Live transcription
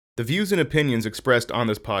The views and opinions expressed on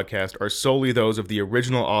this podcast are solely those of the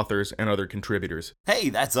original authors and other contributors. Hey,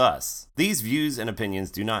 that's us. These views and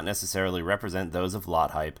opinions do not necessarily represent those of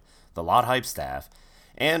Lot Hype, the Lot Hype staff,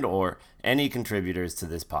 and or any contributors to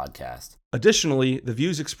this podcast. Additionally, the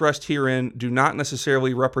views expressed herein do not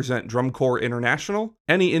necessarily represent Drum Corps International,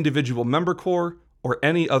 any individual member corps, or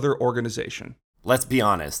any other organization. Let's be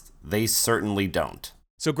honest, they certainly don't.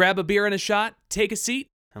 So grab a beer and a shot, take a seat,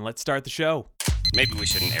 and let's start the show. Maybe we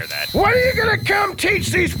shouldn't air that. When are you gonna come teach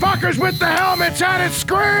these fuckers with the helmets how to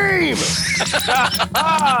scream?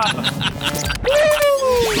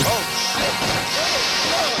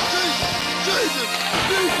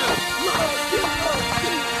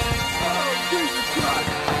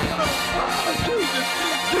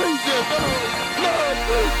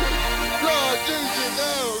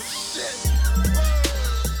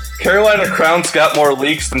 Carolina Crown's got more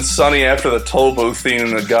leaks than Sonny after the toll booth theme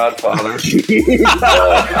in The Godfather. Jesus.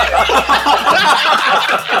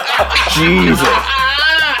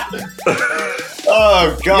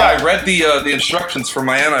 Oh, God. Yeah, I read the instructions for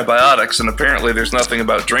my antibiotics, and apparently there's nothing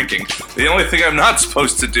about drinking. The only thing I'm not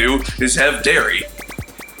supposed to do is have dairy.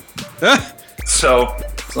 So,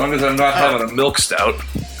 as long as I'm not having a milk stout.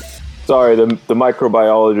 Sorry, the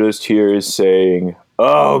microbiologist here is saying,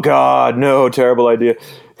 oh, God, no, terrible idea.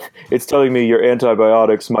 It's telling me your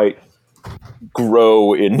antibiotics might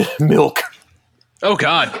grow in milk. Oh,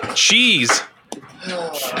 God. Cheese.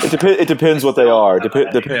 It depends what they are.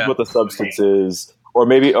 Depends what the substance is. Or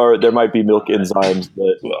there might be milk enzymes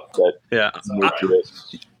that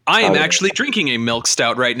I am actually drinking a milk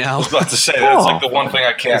stout right now. I was about to say, that's like the one thing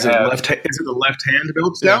I can't have. Is it the left-hand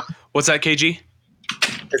milk stout? What's that, KG?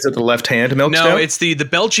 Is it the left-hand milk stout? No, it's the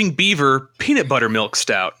Belching Beaver peanut butter milk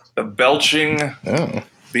stout. The Belching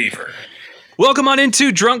Beaver. Welcome on into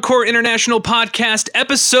Drunk Corps International Podcast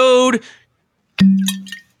episode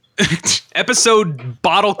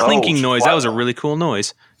bottle clinking noise. Wow. That was a really cool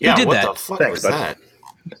noise. Yeah, Who did what that? the fuck Thanks, was bud. that?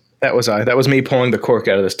 That was I. That was me pulling the cork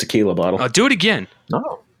out of this tequila bottle. Do it again.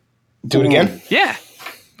 No. Do it again? Yeah.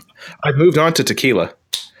 I've moved on to tequila.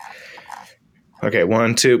 Okay,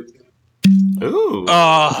 1, 2. Ooh.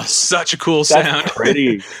 Oh, such a cool sound.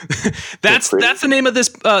 Pretty. That's the name of this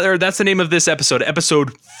that's the name of this episode.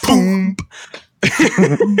 Episode Foomp.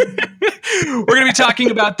 We're going to be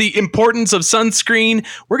talking about the importance of sunscreen.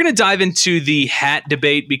 We're going to dive into the hat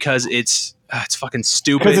debate because it's fucking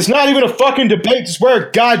stupid. Because it's not even a fucking debate. Just wear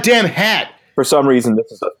a goddamn hat. For some reason,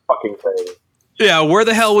 this is a fucking thing. Yeah, where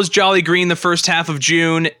the hell was Jolly Green the first half of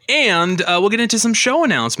June? And we'll get into some show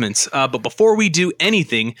announcements. But before we do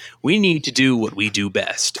anything, we need to do what we do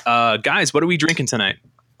best. Guys, what are we drinking tonight?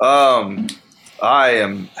 I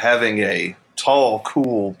am having a tall,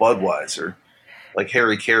 cool Budweiser, like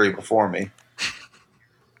Harry Carey before me.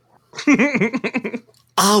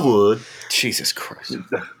 I would. Jesus Christ.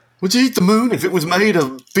 Would you eat the moon if it was made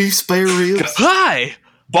of beef spare ribs? Hi!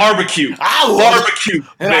 Barbecue. I would. Barbecue.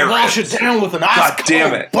 And I wash it down with an ice God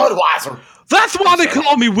damn it. Budweiser. That's why they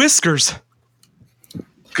call me Whiskers.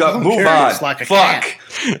 Move carry on. us like a Fuck.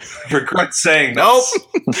 Regret saying Nope.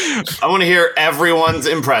 I want to hear everyone's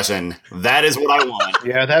impression. That is what I want.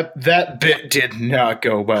 Yeah, that bit did not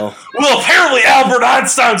go well. Well, apparently Albert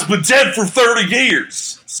Einstein's been dead for 30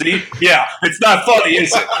 years. See? Yeah, it's not funny,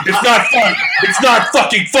 is it? It's not funny. It's not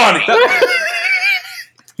fucking funny.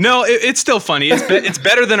 No, it's still funny. It's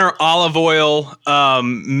better than our olive oil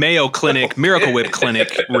Mayo Clinic, Miracle Whip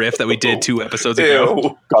Clinic riff that we did 2 episodes ago.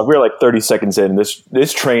 Ew. God, we're like 30 seconds in.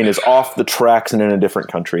 This train is off the tracks and in a different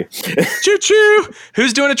country. Choo choo!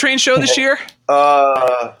 Who's doing a train show this year?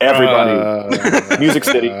 Everybody. Music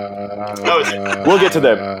City. We'll get to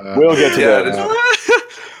them. We'll get to them.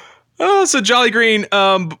 Oh, so Jolly Green.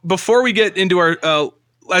 Before we get into our,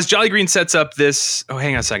 as Jolly Green sets up this. Oh,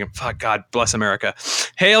 hang on a second. Fuck, God bless America.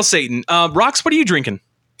 Hail Satan. Rox, what are you drinking?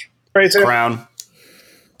 Crown.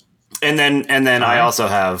 And then I also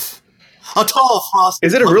have a tall frosted.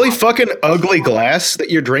 Is it a really fucking ugly glass that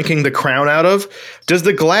you're drinking the Crown out of? Does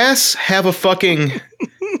the glass have a fucking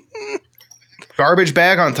garbage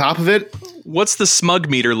bag on top of it? What's the smug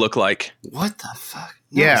meter look like? What the fuck?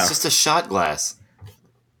 No, Yeah. it's just a shot glass.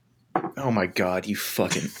 Oh my God, you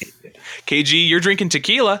fucking idiot. KG, you're drinking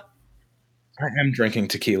tequila. I am drinking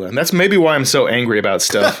tequila, and that's maybe why I'm so angry about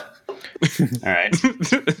stuff. All right.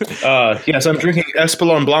 Yes, I'm drinking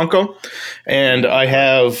Espolón Blanco, and I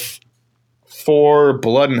have 4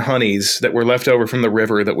 Blood and Honeys that were left over from the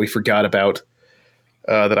river that we forgot about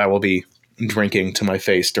that I will be drinking to my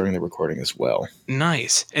face during the recording as well.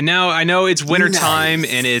 Nice. And now I know it's wintertime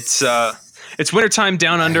and it's It's wintertime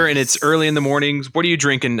down under, and it's early in the mornings. What are you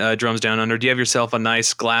drinking, Drums Down Under? Do you have yourself a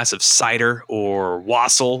nice glass of cider or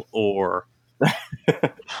wassail or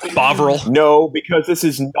Bovril? No, because this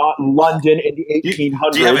is not London in the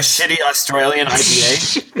 1800s. Do you have a shitty Australian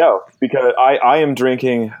IPA? No, because I am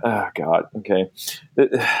drinking. Oh God. Okay.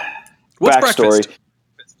 What's Backstory.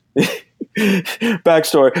 breakfast?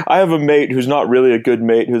 Backstory. I have a mate who's not really a good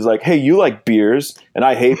mate who's like, hey, you like beers and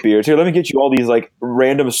I hate beers. Here, let me get you all these like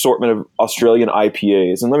random assortment of Australian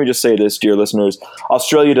IPAs. And let me just say this, dear listeners,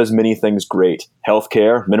 Australia does many things great.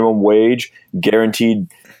 Healthcare, minimum wage, guaranteed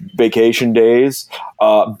vacation days.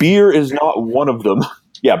 Beer is not one of them.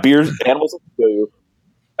 Yeah, beers, animals will kill you.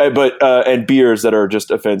 And beers that are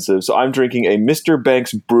just offensive. So I'm drinking a Mr.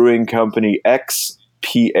 Banks Brewing Company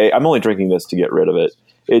XPA. I'm only drinking this to get rid of it.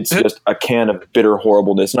 It's just a can of bitter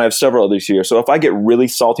horribleness. And I have several others here. So if I get really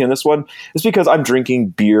salty on this one, it's because I'm drinking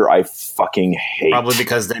beer I fucking hate. Probably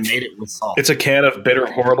because they made it with salt. It's a can of bitter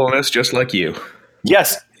horribleness, just like you.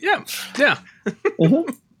 Yes. Yeah. All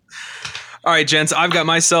right, gents, I've got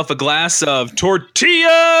myself a glass of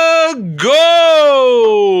Tortilla Gold.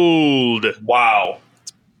 Wow.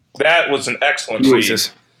 That was an excellent read.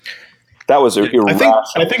 Jesus. That was irrational.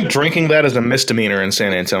 I think drinking that is a misdemeanor in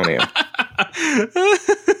San Antonio.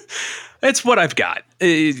 It's what I've got.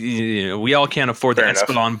 We all can't afford the Fair enough.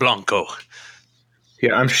 Espolon Blanco.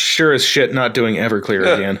 Yeah, I'm sure as shit not doing Everclear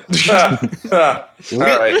again. All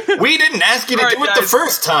right. We didn't ask you to All do right, it the guys.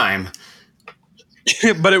 first time.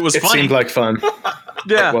 But it was It funny. seemed like fun.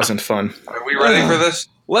 Yeah. It wasn't fun. Are we ready for this?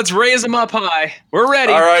 Let's raise them up high. We're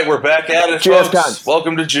ready. All right, we're back at it, Cheers, folks. guys.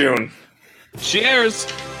 Welcome to June. Cheers.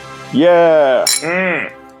 Yeah.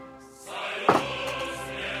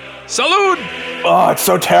 Salud. Oh, it's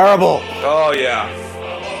so terrible. Oh, yeah.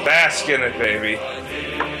 Bask in it, baby.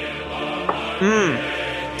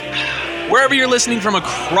 Wherever you're listening from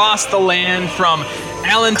across the land, from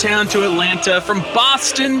Allentown to Atlanta, from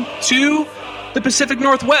Boston to the Pacific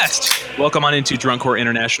Northwest, welcome on into Drunk Horror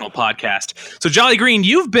International Podcast. So, Jolly Green,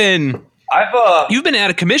 you've been out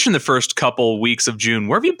of commission the first couple weeks of June.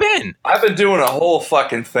 Where have you been? I've been doing a whole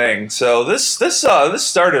fucking thing. So this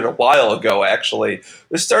started a while ago, actually.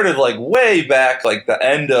 This started like way back, like the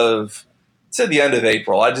end of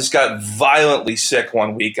April. I just got violently sick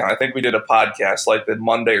one weekend. I think we did a podcast like the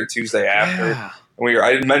Monday or Tuesday after. Yeah.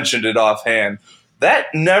 I mentioned it offhand. That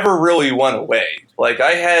never really went away. Like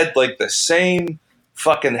I had like the same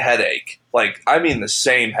fucking headache. Like I mean the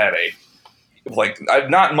same headache. Like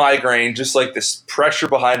I'm not migraine, just like this pressure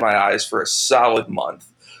behind my eyes for a solid month.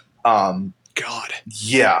 God.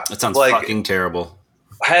 Yeah, That sounds like, fucking terrible.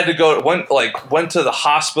 I had to went to the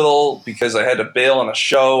hospital because I had to bail on a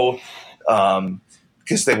show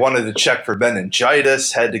because they wanted to check for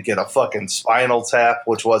meningitis. Had to get a fucking spinal tap,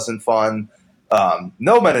 which wasn't fun.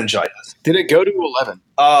 No meningitis. Did it go to 11?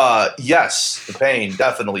 Yes, the pain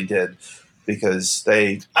definitely did because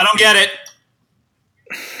I don't get it.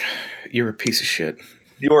 You're a piece of shit.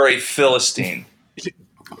 you are a Philistine.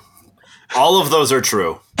 All of those are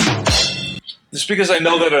true. Just because I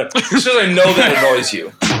know that annoys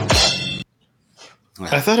you.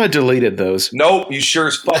 I thought I deleted those. Nope, you sure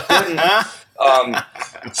as fuck didn't.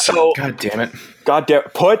 So God damn it. God damn.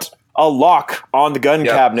 Put a lock on the gun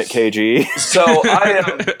Yep. cabinet, KG. So I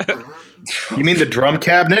am. You mean the drum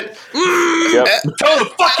cabinet? Yep. Tell the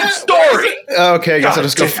fucking story. Okay, I guess I'll God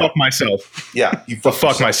just go damn. fuck myself. Yeah, you Go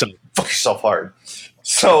fuck myself. fuck yourself hard.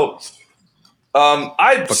 So, I'm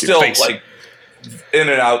your still face. like in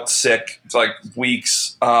and out sick. It's like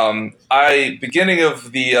weeks. Beginning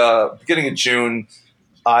of June,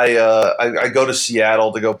 I go to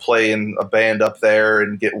Seattle to go play in a band up there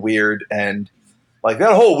and get weird. And like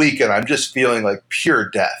that whole weekend, I'm just feeling like pure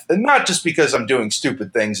death, and not just because I'm doing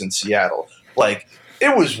stupid things in Seattle. Like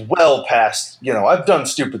it was well past. I've done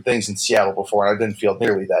stupid things in Seattle before, and I didn't feel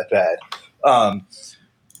nearly that bad.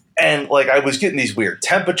 And like I was getting these weird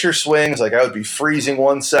temperature swings. Like I would be freezing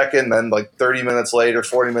 1 second, then like 30 minutes later,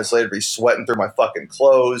 40 minutes later, be sweating through my fucking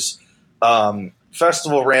clothes.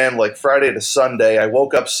 Festival ran like Friday to Sunday. I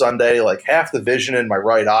woke up Sunday, like half the vision in my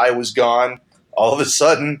right eye was gone. All of a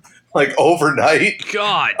sudden, like overnight.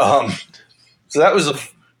 God. So that was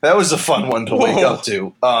a fun one to wake up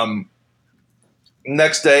to.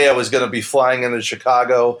 Next day, I was going to be flying into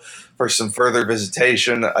Chicago for some further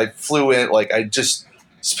visitation. I flew in, like I just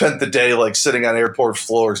spent the day like sitting on airport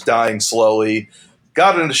floors, dying slowly.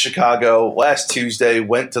 Got into Chicago last Tuesday,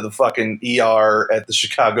 went to the fucking ER at the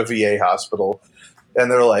Chicago VA hospital,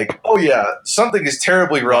 and they're like, "Oh yeah, something is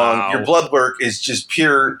terribly wrong. Wow. Your blood work is just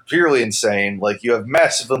purely insane. Like you have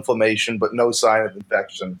massive inflammation, but no sign of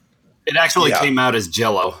infection." It actually Yeah. came out as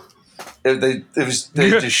Jell-O. They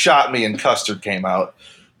just shot me and custard came out.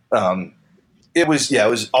 It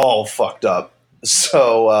was all fucked up.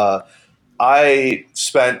 So I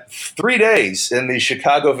spent 3 days in the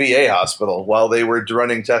Chicago VA hospital while they were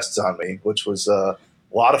running tests on me, which was a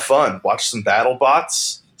lot of fun. Watched some battle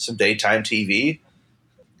bots, some daytime TV,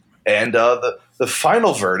 and the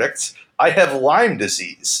final verdict: I have Lyme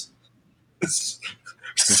disease.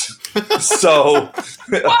 So,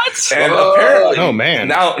 What? and apparently, Oh, man.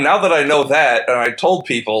 Now that I know that, and I told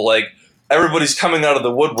people, like, everybody's coming out of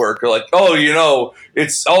the woodwork. They're like, oh,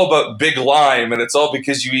 it's all about Big Lyme, and it's all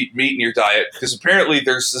because you eat meat in your diet. Because apparently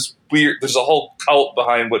there's a whole cult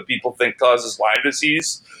behind what people think causes Lyme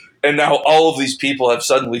disease. And now all of these people have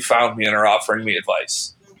suddenly found me and are offering me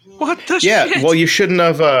advice. What the Yeah, shit? well, you shouldn't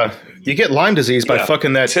have. You get Lyme disease by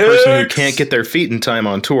fucking that person who can't get their feet in time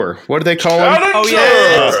on tour. What do they call him? Oh,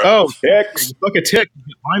 yeah. Ticks. You fuck a tick, you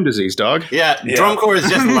get Lyme disease, dog. Yeah, drum corps is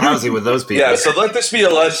just lousy with those people. Yeah, so let this be a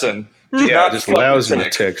lesson. Yeah, just lousy tick.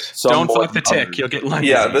 with ticks. Don't fuck the tick. You'll get Lyme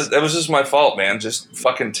disease. That was just my fault, man. Just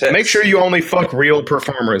fucking ticks. Make sure you only fuck real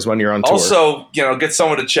performers when you're on tour. Also, get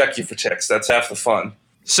someone to check you for ticks. That's half the fun.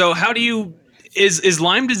 So how do you... Is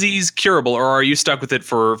Lyme disease curable, or are you stuck with it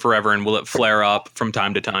for forever, and will it flare up from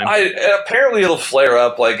time to time? Apparently it'll flare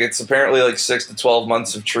up. Like, it's apparently like 6 to 12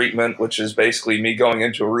 months of treatment, which is basically me going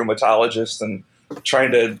into a rheumatologist and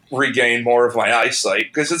trying to regain more of my eyesight,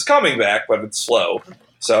 because it's coming back, but it's slow.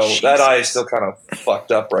 So that eye is still kind of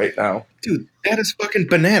fucked up right now. Dude, that is fucking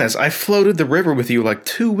bananas. I floated the river with you like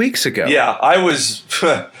 2 weeks ago. Yeah, I was...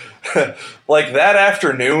 like that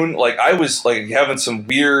afternoon, like I was like having some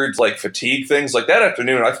weird like fatigue things. Like that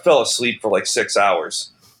afternoon, I fell asleep for like 6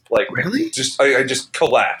 hours. Like Really? I just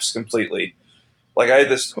collapsed completely. Like I had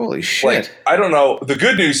this. Holy shit. Like I don't know. The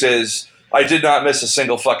good news is I did not miss a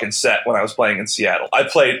single fucking set when I was playing in Seattle. I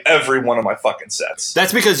played every one of my fucking sets.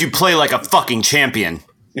 That's because you play like a fucking champion.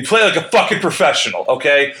 You play like a fucking professional,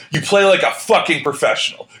 okay? You play like a fucking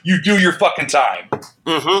professional. You do your fucking time.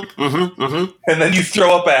 And then you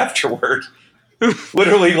throw up afterward.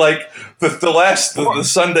 Literally, like, the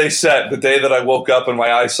Sunday set, the day that I woke up and my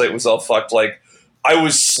eyesight was all fucked, like, I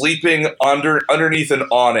was sleeping underneath an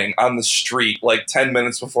awning on the street, like, 10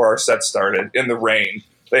 minutes before our set started, in the rain.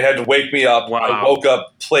 They had to wake me up. Wow. I woke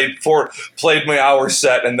up, played my hour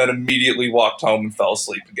set, and then immediately walked home and fell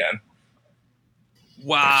asleep again.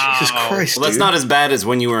 Wow. Jesus Christ, Well, that's dude. not as bad as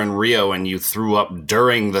when you were in Rio and you threw up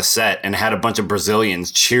during the set and had a bunch of Brazilians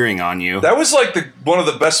cheering on you. That was like one of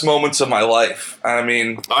the best moments of my life. I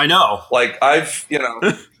mean, I know. like I've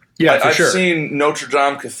Yeah, for I've sure. seen Notre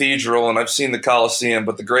Dame Cathedral and I've seen the Colosseum,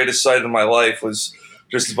 but the greatest sight of my life was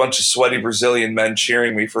just a bunch of sweaty Brazilian men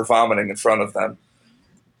cheering me for vomiting in front of them.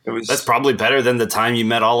 That's probably better than the time you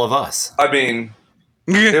met all of us. I mean,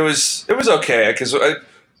 it was okay because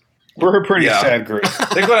We're a pretty Yeah. sad group. I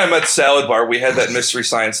think when I met Salad Bar, we had that Mystery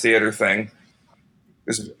Science Theater thing.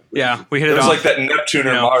 Yeah, we hit It it was off. like that Neptune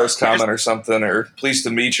or You know, Mars comment or something, or pleased to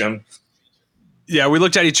meet him. Yeah, we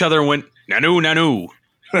looked at each other and went, Nanu, Nanu.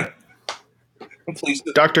 Pleased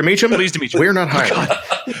to- Dr. Meacham? Pleased to meet you. We're not hiring.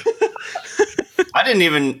 I didn't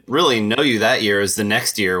even really know you that year. It was the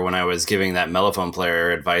next year when I was giving that mellophone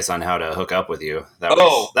player advice on how to hook up with you. That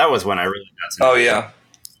was when I really got to know you.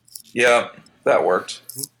 Yeah, that worked.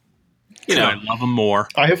 You know, I love him more.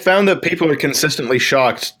 I have found that people are consistently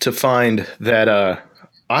shocked to find that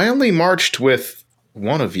I only marched with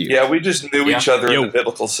one of you. Yeah, we just knew each other Yo. in the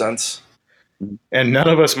biblical sense. And none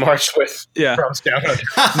of us marched with Yeah. Crumbs Down Under.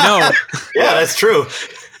 No. yeah, that's true.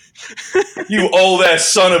 You old ass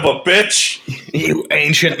son of a bitch! You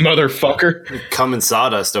ancient motherfucker. Come and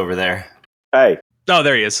sawdust over there. Hey, Oh,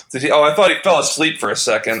 there he is. Did he? Oh, I thought he fell asleep for a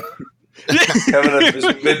second. Having his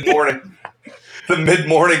mid-morning, the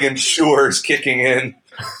mid-morning insures kicking in.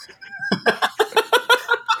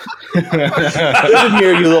 listen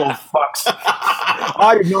here, you little fucks.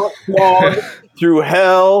 I did not slog through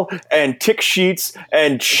hell and tick sheets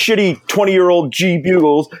and shitty 20-year-old G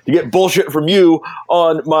bugles to get bullshit from you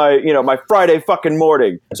on my Friday fucking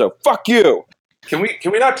morning. So fuck you. Can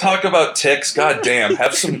we not talk about ticks? God damn,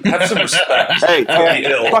 have some respect. Hey, Don't be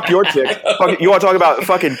ill. fuck your tick. You want to talk about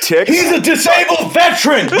fucking ticks? He's a disabled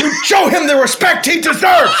veteran. You show him the respect he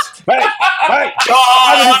deserves. Hey,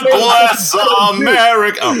 God bless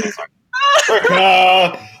America. Oh,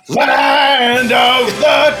 sorry. Land of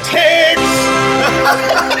the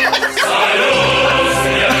ticks.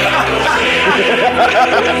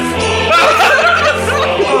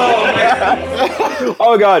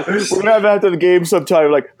 Oh god, we're gonna have after the game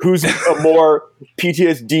sometime. Like, who's a more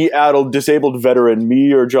PTSD-addled, disabled veteran,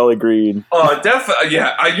 me or Jolly Green? Oh, definitely.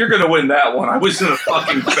 Yeah, you're gonna win that one. I was in a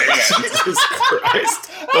fucking band. Jesus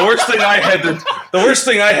Christ. The worst thing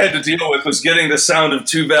I had to deal with was getting the sound of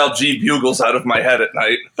 2 Val G bugles out of my head at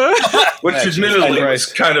night, which admittedly was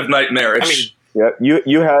kind of nightmarish. Yeah,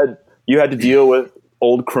 you had to deal with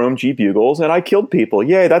old chrome G bugles, and I killed people.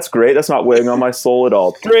 Yay, that's great. That's not weighing on my soul at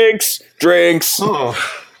all. Drinks.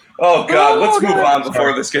 Oh God, let's move on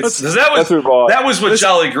before this gets. Let's move on. That was what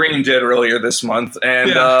Jolly Green did earlier this month, and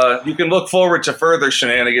you can look forward to further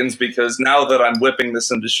shenanigans because now that I'm whipping this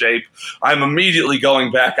into shape, I'm immediately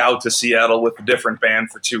going back out to Seattle with a different band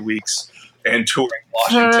for 2 weeks and touring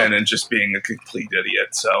Washington and just being a complete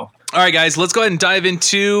idiot. So. All right, guys, let's go ahead and dive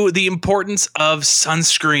into the importance of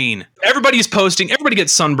sunscreen. Everybody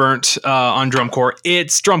gets sunburnt on drum corps.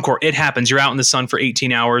 It's drum corps. It happens. You're out in the sun for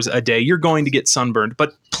 18 hours a day. You're going to get sunburned.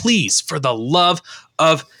 But please, for the love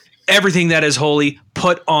of everything that is holy,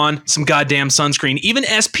 put on some goddamn sunscreen. Even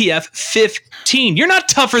SPF 15. You're not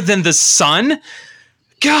tougher than the sun.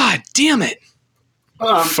 God damn it.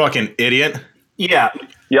 Fucking idiot. Yeah.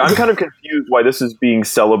 Yeah, I'm kind of confused why this is being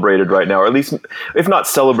celebrated right now, or at least, if not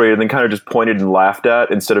celebrated, then kind of just pointed and laughed at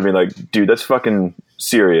instead of being like, dude, that's fucking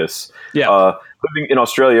serious. Yeah. Living in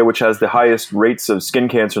Australia, which has the highest rates of skin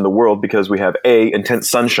cancer in the world because we have A, intense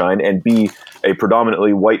sunshine, and B, a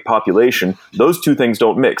predominantly white population, those two things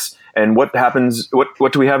don't mix. And what happens,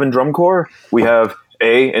 what do we have in drum corps? We have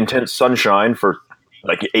A, intense sunshine for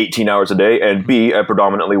like 18 hours a day, and B, a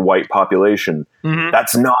predominantly white population. Mm-hmm.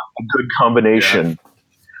 That's not a good combination. Yeah.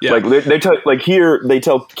 Yeah. Like they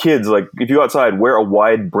tell kids, like, if you go outside, wear a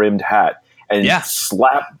wide brimmed hat and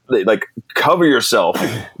cover yourself.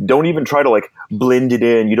 Don't even try to like blend it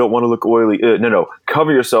in. You don't want to look oily. No.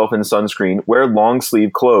 Cover yourself in sunscreen. Wear long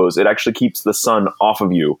sleeve clothes. It actually keeps the sun off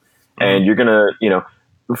of you. Mm-hmm. And you're gonna,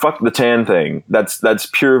 fuck the tan thing. That's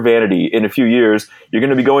pure vanity. In a few years, you're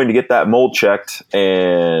going to be going to get that mold checked,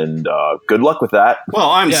 and good luck with that. Well,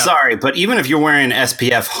 I'm sorry, but even if you're wearing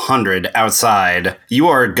SPF 100 outside, you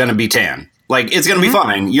are going to be tan. Like, it's going to be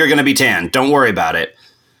fine. You're going to be tan. Don't worry about it.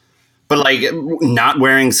 But, like, not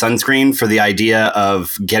wearing sunscreen for the idea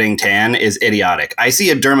of getting tan is idiotic. I see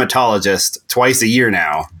a dermatologist twice a year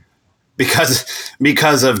now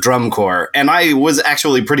because of drum corps, and I was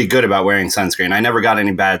actually pretty good about wearing sunscreen. I never got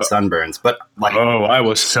any bad sunburns, but like, I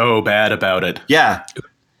was so bad about it. Yeah,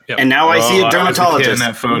 yep. And now I see a dermatologist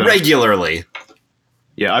regularly.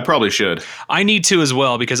 Yeah, I probably should. I need to as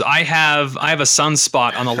well because I have a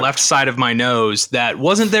sunspot on the left side of my nose that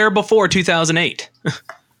wasn't there before 2008.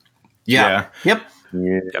 Yeah. Yep.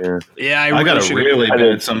 Yeah, I got a really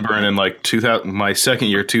bad sunburn in like my second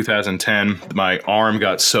year, 2010. My arm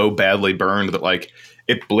got so badly burned that like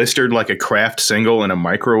it blistered like a Kraft single in a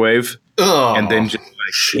microwave, and then just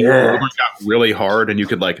like it got really hard, and you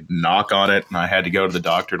could like knock on it, and I had to go to the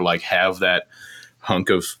doctor to like have that hunk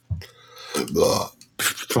of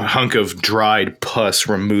dried pus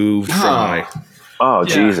removed from my. Oh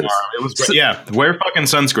Jesus! It was wear fucking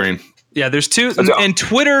sunscreen. Yeah, there's two, and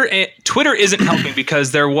Twitter isn't helping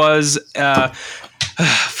because there was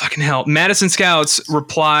fucking hell. Madison Scouts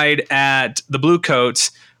replied at the Blue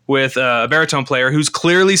Coats with a baritone player who's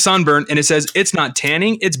clearly sunburned, and it says it's not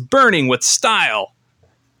tanning, it's burning with style.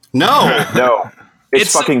 No,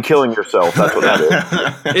 it's fucking killing yourself. That's what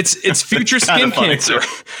that is. It's future skin cancer.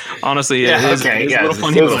 Honestly, it's a little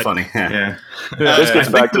funny. It was funny. Yeah. This gets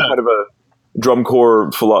back to kind of a drum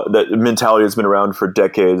corps that mentality has been around for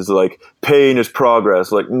decades. Like, pain is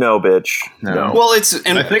progress. Like, no, bitch. No. Well,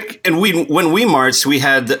 when we marched, we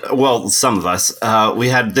had, some of us, we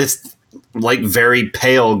had this like very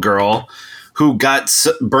pale girl who got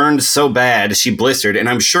burned so bad she blistered, and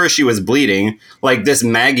I'm sure she was bleeding. Like this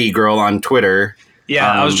Maggie girl on Twitter.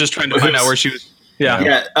 Yeah, I was just trying to find out where she was.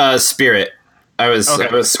 Yeah, Spirit. I was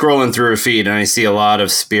scrolling through her feed, and I see a lot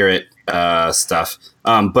of Spirit stuff.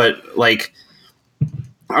 But like,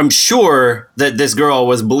 I'm sure that this girl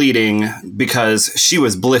was bleeding because she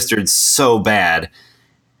was blistered so bad.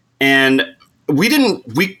 And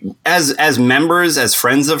we as members, as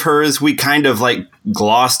friends of hers, we kind of like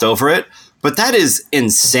glossed over it. But that is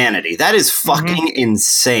insanity. That is fucking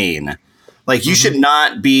insane. Like, you should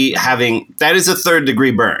not be having, that is a 3rd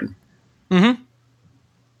degree burn. Mm-hmm.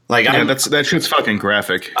 Like, that shit's fucking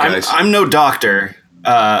graphic, guys. I'm no doctor.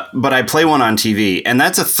 But I play one on TV, and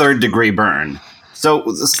that's a 3rd degree burn.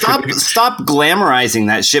 So stop glamorizing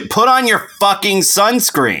that shit. Put on your fucking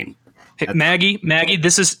sunscreen. Hey, Maggie,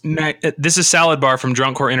 this is Salad Bar from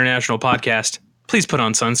Drunk Corps International Podcast. Please put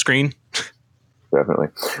on sunscreen. Definitely.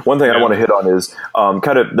 One thing I want to hit on is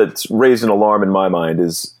kind of that's raised an alarm in my mind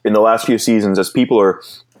is in the last few seasons as people are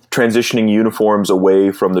transitioning uniforms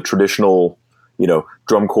away from the traditional,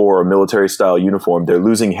 drum corps or military style uniform, they're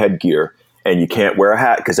losing headgear. And you can't wear a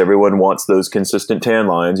hat because everyone wants those consistent tan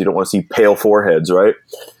lines. You don't want to see pale foreheads, right?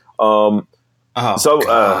 God.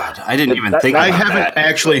 I didn't even think about that. I haven't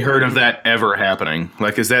actually heard of that ever happening.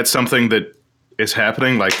 Like, is that something that is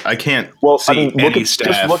happening? Like, I can't see any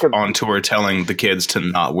staff on tour telling the kids to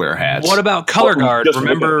not wear hats. What about color guard?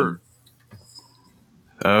 Remember?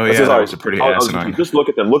 Oh yeah, that was a pretty asinine. Just look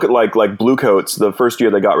at them. Look at like Blue Coats. The first year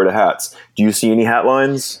they got rid of hats. Do you see any hat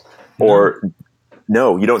lines? Or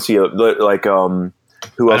no, you don't see who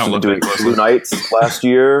else was doing Blue Knights last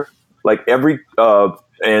year? Like every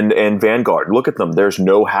and Vanguard. Look at them. There's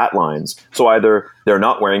no hat lines. So either they're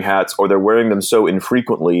not wearing hats or they're wearing them so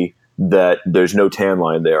infrequently that there's no tan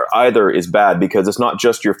line there. Either is bad because it's not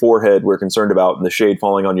just your forehead we're concerned about and the shade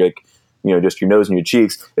falling on your, just your nose and your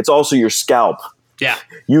cheeks. It's also your scalp. Yeah.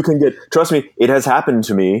 You can trust me, it has happened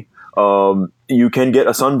to me. You can get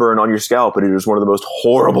a sunburn on your scalp, and it is one of the most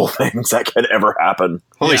horrible things that can ever happen.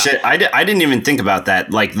 Holy shit. I didn't even think about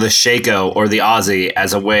that. Like the Shaco or the Aussie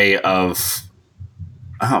as a way of,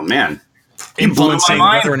 oh man. Influencing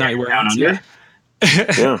whether or not you wear hats.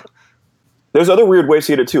 Yeah. There's other weird ways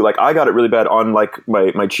to get it too. Like I got it really bad on like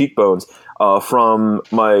my cheekbones from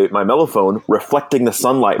my mellophone reflecting the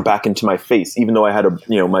sunlight back into my face, even though I had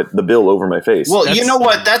the bill over my face. Well, you know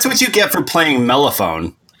what? That's what you get for playing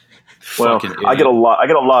mellophone. Well, I get a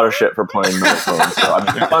lot of shit for playing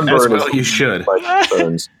mellophone. So you should.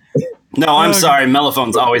 No, I'm sorry.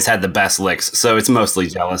 Mellophone's always had the best licks, so it's mostly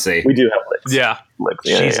jealousy. We do have licks. Yeah.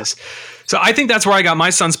 Jesus. Yeah. So I think that's where I got my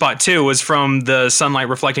sunspot too, was from the sunlight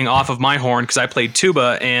reflecting off of my horn because I played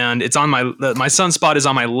tuba and it's on my sunspot is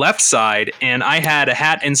on my left side, and I had a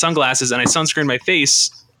hat and sunglasses and I sunscreened my face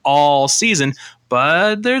all season,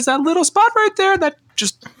 but there's that little spot right there that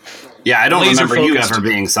just I don't remember focused. You ever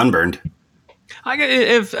being sunburned.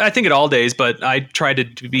 I think at all days, but I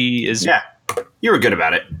tried to be as you were good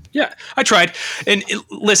about it. Yeah, I tried. And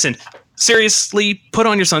listen. Seriously, put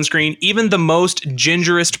on your sunscreen. Even the most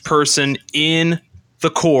gingerest person in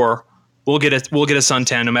the Corps will get a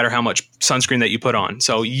suntan no matter how much sunscreen that you put on.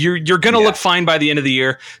 So you're gonna look fine by the end of the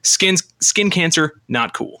year. Skin cancer,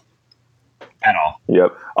 not cool at all.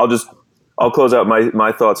 Yep. I'll close out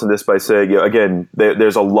my thoughts on this by saying, again,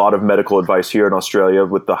 there's a lot of medical advice here in Australia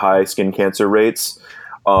with the high skin cancer rates.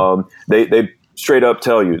 They straight up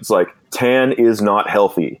tell you it's like tan is not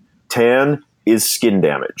healthy. Tan is skin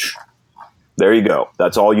damage. There you go.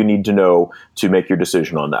 That's all you need to know to make your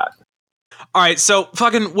decision on that. All right, so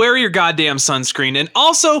fucking wear your goddamn sunscreen, and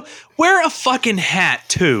also wear a fucking hat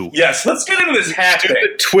too. Yes, let's get into this hat thing.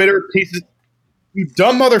 Twitter pieces, you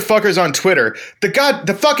dumb motherfuckers on Twitter.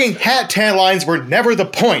 The fucking hat tan lines were never the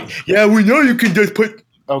point. Yeah, we know you can just put.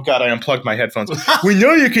 Oh god, I unplugged my headphones. We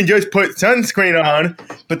know you can just put sunscreen on,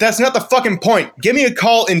 but that's not the fucking point. Give me a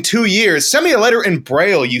call in 2 years. Send me a letter in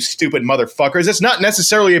Braille, you stupid motherfuckers. It's not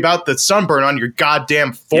necessarily about the sunburn on your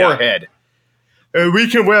goddamn forehead. Yeah. We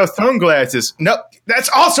can wear sunglasses. No, that's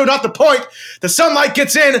also not the point. The sunlight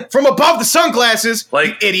gets in from above the sunglasses,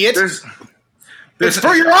 like idiot. It's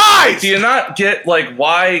for your eyes! Do you not get,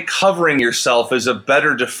 why covering yourself is a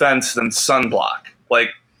better defense than sunblock?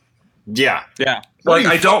 Yeah.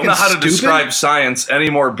 I don't know how to describe science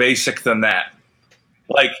any more basic than that.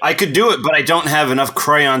 I could do it, but I don't have enough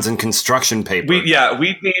crayons and construction paper. We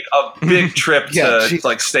need a big trip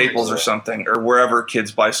to Staples or something, or wherever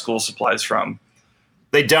kids buy school supplies from.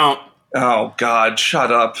 They don't. Oh God,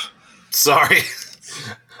 shut up. Sorry.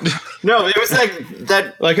 No, it was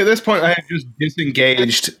that. At this point, I have just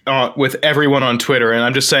disengaged with everyone on Twitter, and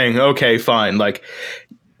I'm just saying, okay, fine.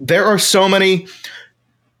 There are so many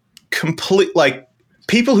complete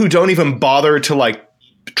people who don't even bother to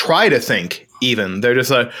try to think. Even they're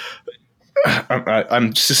just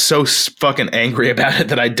I'm just so fucking angry about it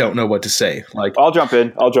that I don't know what to say. I'll jump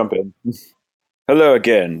in. Hello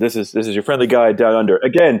again. This is your friendly guy down under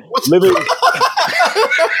again. Living.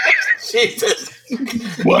 Jesus.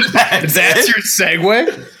 What? That's your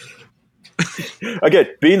segue? Again,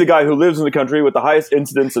 being the guy who lives in the country with the highest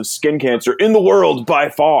incidence of skin cancer in the world by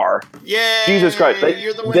far. Yeah. Jesus Christ.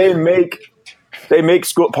 They make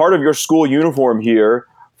school part of your school uniform here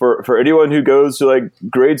for anyone who goes to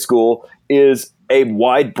grade school is a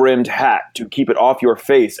wide-brimmed hat to keep it off your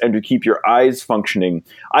face and to keep your eyes functioning.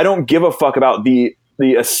 I don't give a fuck about the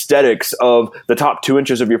aesthetics of the top 2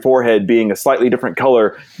 inches of your forehead being a slightly different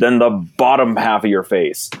color than the bottom half of your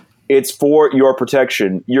face. It's for your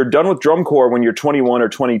protection. You're done with drum corps when you're 21 or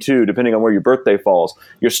 22, depending on where your birthday falls.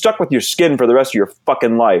 You're stuck with your skin for the rest of your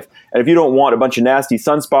fucking life. And if you don't want a bunch of nasty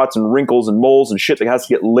sunspots and wrinkles and moles and shit that has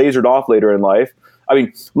to get lasered off later in life, I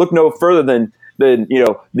mean, look no further than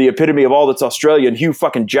the epitome of all that's Australian, Hugh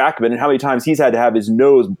fucking Jackman, and how many times he's had to have his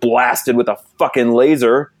nose blasted with a fucking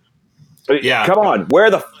laser. Yeah. Come on, wear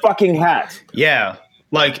the fucking hat. Yeah.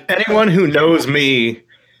 Like, anyone who knows me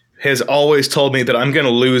has always told me that I'm going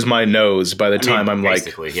to lose my nose by the time I'm like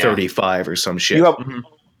 35 or some shit. You have,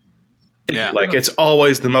 Yeah. Like, it's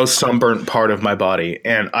always the most sunburnt part of my body.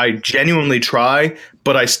 And I genuinely try,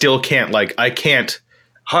 but I still can't, I can't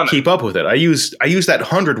keep up with it. I use that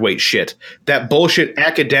 100-weight shit. That bullshit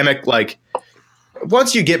academic,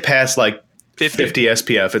 once you get past, 50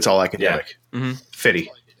 SPF, it's all academic. Yeah. Mm-hmm.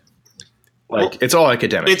 50. It's all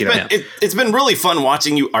academic. It's been really fun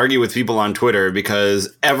watching you argue with people on Twitter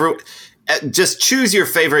because just choose your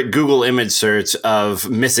favorite Google image search of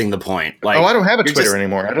missing the point. I don't have a Twitter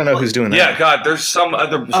anymore. I don't know who's doing that. Yeah, God, there's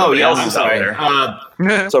somebody else is out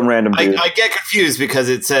there. some random dude. I get confused because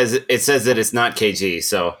it says that it's not KG.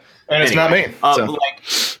 So and it's not me.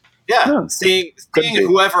 Seeing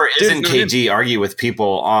whoever isn't KG argue with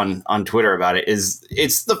people on Twitter about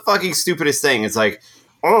it's the fucking stupidest thing. It's like,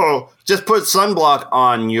 oh, just put sunblock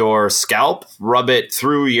on your scalp, rub it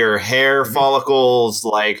through your hair follicles.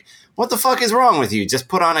 What the fuck is wrong with you? Just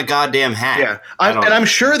put on a goddamn hat. Yeah. I'm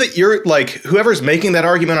sure that you're whoever's making that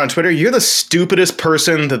argument on Twitter, you're the stupidest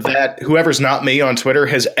person that whoever's not me on Twitter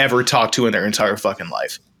has ever talked to in their entire fucking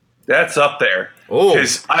life. That's up there. Oh,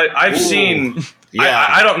 because I've seen. Yeah.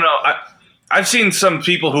 I don't know. I've seen some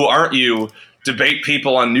people who aren't you debate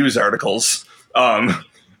people on news articles.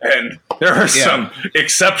 And there are some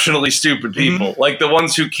exceptionally stupid people, like the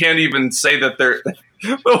ones who can't even say that they're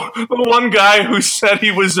the one guy who said he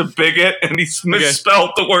was a bigot and he misspelled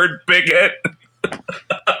the word bigot.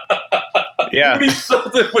 Yeah. He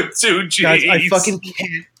spelled it with 2 G's. Guys, I fucking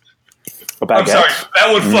can't. I'm sorry.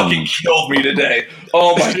 That one fucking killed me today.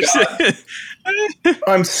 Oh my God.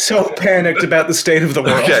 I'm so panicked about the state of the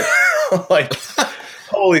world. Okay.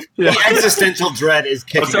 Holy the existential dread is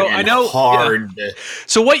kicking in hard. Yeah.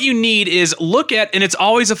 So what you need is look at, and it's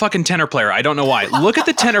always a fucking tenor player. I don't know why. Look at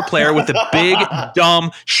the tenor player with the big,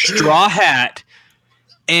 dumb straw hat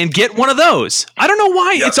and get one of those. I don't know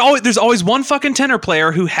why. Yep. There's always one fucking tenor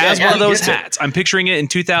player who has one of those hats. I'm picturing it in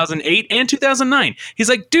 2008 and 2009. He's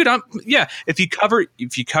like, dude, if you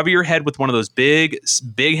cover your head with one of those big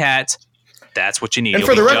hats, that's what you need. And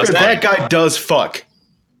for the record, that guy does fuck.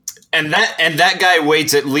 And that guy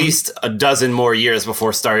waits at least a dozen more years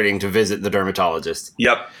before starting to visit the dermatologist.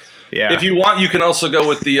 Yep. Yeah. If you want, you can also go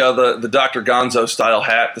with the Dr. Gonzo style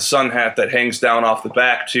hat, the sun hat that hangs down off the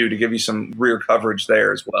back too, to give you some rear coverage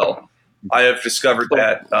there as well. I have discovered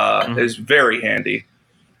that is very handy.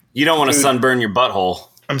 You don't want to sunburn your butthole.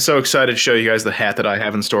 I'm so excited to show you guys the hat that I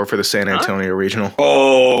have in store for the San Antonio Regional.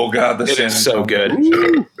 Oh God, it is so good.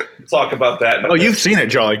 Talk about that. Oh, you've seen it,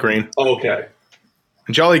 Jolly Green. Okay.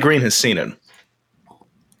 Jolly Green has seen it.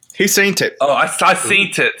 He's seen it. Oh, I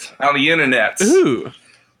seen it on the internet. Ooh.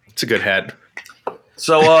 It's a good hat.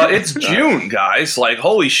 So it's June, guys.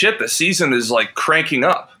 Holy shit, the season is cranking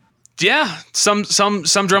up. Yeah, some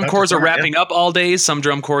drum corps are wrapping up all days. Some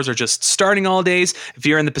drum corps are just starting all days. If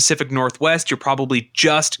you're in the Pacific Northwest, you're probably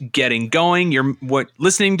just getting going. You're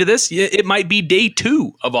listening to this. It might be day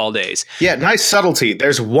 2 of all days. Yeah, nice subtlety.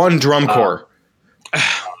 There's one drum corps.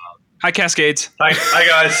 Hi, Cascades. Hi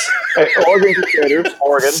guys. Hey, Oregon Crusaders.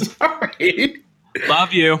 Oregon. Sorry.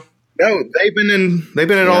 Love you. No, they've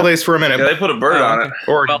been in all days for a minute. Yeah, they put a bird on it.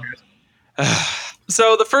 Oregon.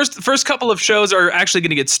 So the first couple of shows are actually going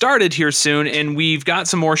to get started here soon, and we've got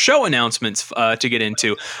some more show announcements to get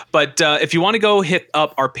into. But if you want to go hit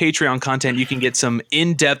up our Patreon content, you can get some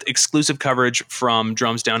in-depth exclusive coverage from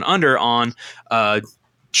Drums Down Under on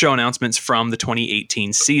show announcements from the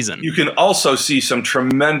 2018 season. You can also see some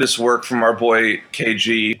tremendous work from our boy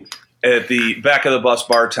KG at the Back of the Bus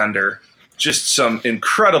Bartender. Just some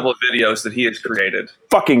incredible videos that he has created.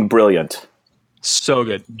 Fucking brilliant. So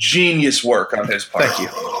good. Genius work on his part. Thank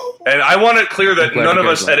you. And I want it clear that none of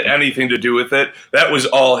us had anything to do with it. That was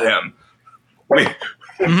all him.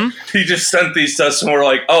 He just sent these to us and we're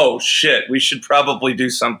like, oh shit, we should probably do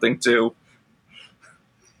something too.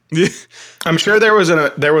 I'm sure there was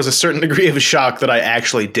a certain degree of shock that I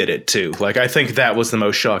actually did it too. I think that was the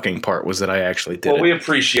most shocking part, was that I actually did it. Well, we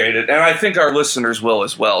appreciate it, and I think our listeners will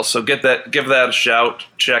as well. So give that a shout,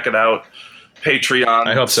 check it out. Patreon.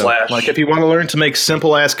 I hope so. If you want to learn to make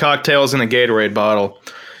simple ass cocktails in a Gatorade bottle,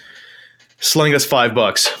 sling us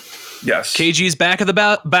 $5. Yes. KG's back of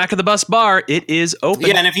the bus bar. It is open.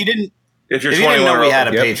 Yeah, and if you didn't know we had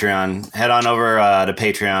a Patreon, head on over to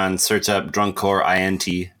Patreon, search up Drunk Core INT,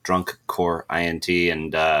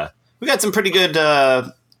 and we got some pretty good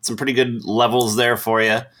levels there for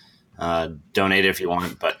you. Donate if you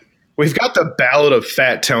want, but we've got the Ballad of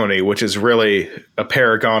Fat Tony, which is really a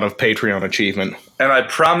paragon of Patreon achievement. And I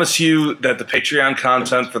promise you that the Patreon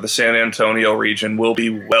content for the San Antonio region will be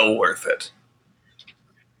well worth it.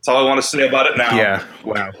 That's all I want to say about it now. Yeah,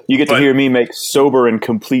 wow. You get to hear me make sober and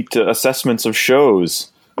complete assessments of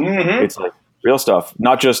shows. Mm-hmm. It's like real stuff,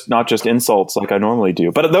 not just insults like I normally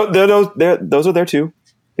do. But those are there too.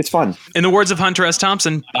 It's fun. In the words of Hunter S.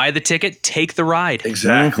 Thompson, buy the ticket, take the ride.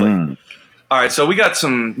 Exactly. Mm-hmm. All right, so we got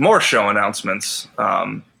some more show announcements.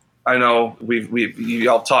 I know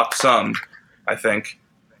y'all talked some, I think,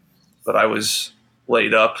 but I was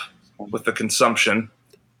laid up with the consumption.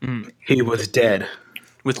 He was dead.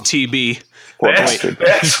 With TB. I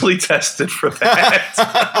actually tested for that.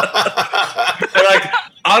 And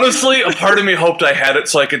honestly, a part of me hoped I had it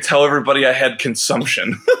so I could tell everybody I had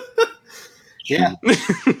consumption. yeah.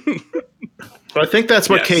 I think that's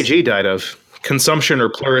what KG died of. Consumption or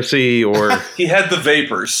pleurisy or... He had the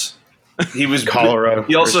vapors. He was cholera.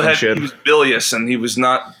 He also had he was bilious and he was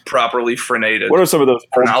not properly frenated. What are some of those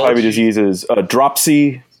old-timey diseases?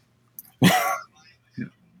 Dropsy?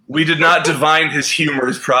 We did not divine his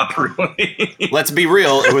humors properly. Let's be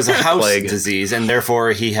real. It was a house disease, and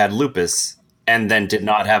therefore he had lupus, and then did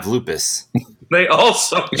not have lupus. They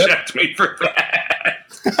also checked me for that.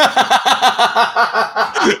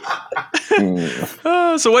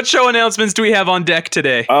 So what show announcements do we have on deck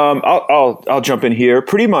today? I'll jump in here.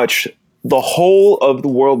 Pretty much the whole of the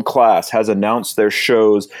world class has announced their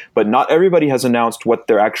shows, but not everybody has announced what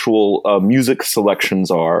their actual music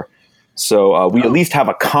selections are. So we at least have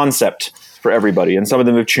a concept for everybody, and some of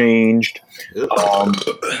them have changed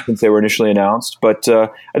since they were initially announced. But I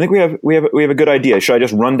think we have a good idea. Should I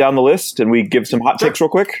just run down the list and we give some hot takes real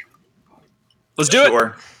quick? Let's do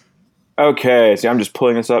it. Okay, so I'm just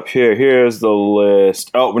pulling this up here. Here's the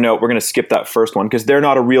list. Oh, no, we're going to skip that first one because they're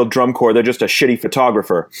not a real drum corps. They're just a shitty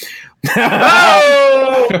photographer.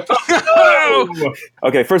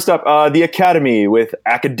 Okay, first up, the Academy with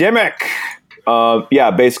Academic.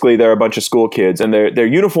 Basically they're a bunch of school kids, and their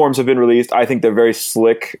uniforms have been released. I think they're very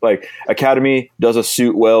slick. Like, Academy does a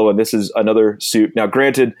suit well, and this is another suit. Now,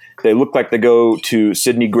 granted, they look like they go to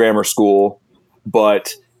Sydney Grammar School,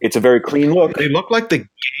 but it's a very clean look. They look like the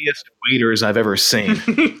gayest waiters I've ever seen.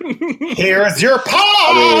 Here's your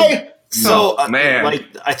pie! Man,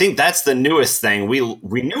 I think that's the newest thing.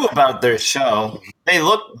 We knew about their show. They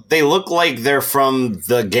look like they're from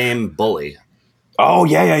the game Bully. Oh,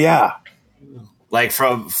 yeah. Like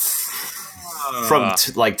from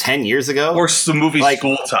 10 years ago, or the movie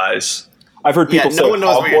School Ties. I've heard people say no one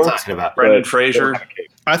knows what you're talking about. Brendan Fraser.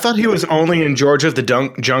 I thought he was only in George of the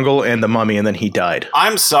Jungle and The Mummy, and then he died.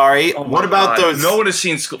 I'm sorry. What about those? No one has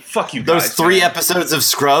seen School. Fuck you those guys. 3 episodes of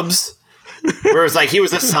Scrubs, where it's like he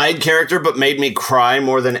was a side character but made me cry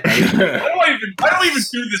more than anything. I don't even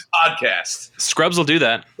do this podcast. Scrubs will do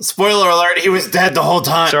that. Spoiler alert: he was dead the whole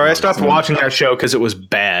time. Sorry, I stopped watching that show because it was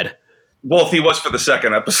bad. Well, he was for the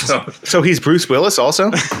second episode. So he's Bruce Willis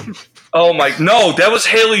also? Oh my! No, that was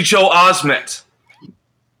Haley Joel Osment.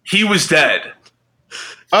 He was dead.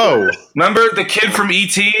 Oh, remember the kid from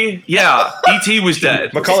E.T.? Yeah, E.T. was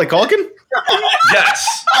dead. Macaulay Culkin?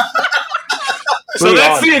 Yes. So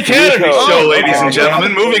that's the Academy show, ladies and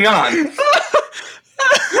gentlemen. Moving on.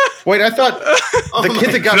 Wait, I thought the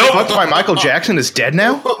kid that got fucked by Michael Jackson is dead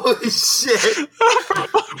now? Holy shit!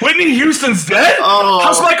 Whitney Houston's dead? Oh.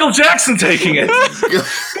 How's Michael Jackson taking it?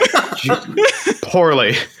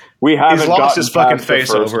 Poorly. He's lost his fucking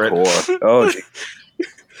face over it. Oh,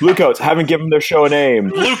 Bluecoats haven't given their show a name.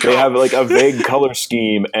 They have like a vague color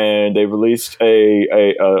scheme, and they released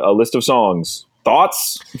a list of songs.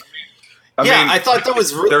 Thoughts? I thought that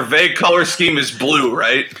was their vague color scheme is blue,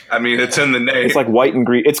 right? I mean, it's in the name. It's like white and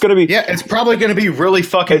green. It's going to be it's probably going to be really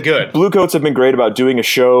fucking good. Bluecoats have been great about doing a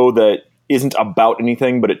show that isn't about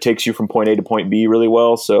anything, but it takes you from point A to point B really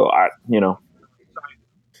well. So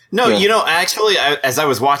actually, as I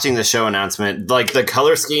was watching the show announcement, like the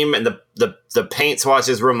color scheme and the paint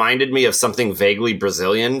swatches reminded me of something vaguely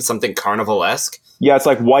Brazilian, something carnival-esque. Yeah, it's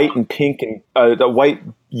like white and pink and the white,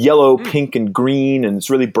 yellow, pink and green, and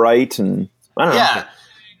it's really bright, and I don't know. Yeah.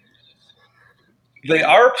 They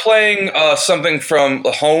are playing something from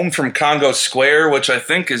Home from Congo Square, which I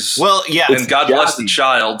think is and God Bless the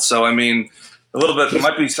Child. So I mean, A little bit. It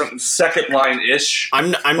might be something second line ish.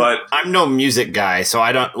 I'm no music guy, so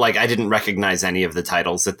I didn't recognize any of the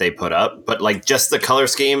titles that they put up. But like just the color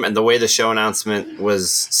scheme and the way the show announcement was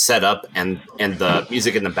set up and the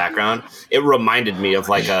music in the background, it reminded me of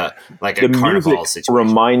like a carnival situation.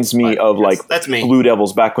 Reminds me of like that's me. Blue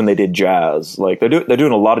Devils back when they did jazz. Like they're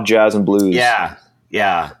doing a lot of jazz and blues. Yeah.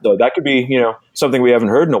 So that could be, something we haven't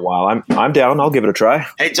heard in a while. I'm down. I'll give it a try.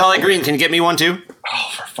 Hey, Jolly Green, can you get me one too?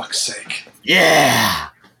 Oh, for fuck's sake! Yeah.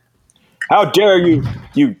 How dare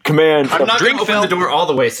you command I'm not going to open the door all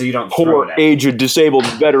the way so you don't throw poor, it at me. aged, disabled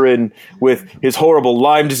veteran with his horrible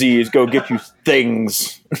Lyme disease go get you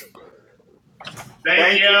things.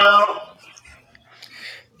 Thank you.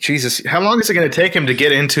 Jesus, how long is it going to take him to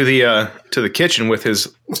get into the kitchen with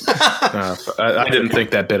his? I didn't think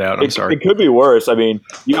that bit out. I'm sorry. It could be worse. I mean,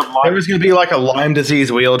 There was going to be like a Lyme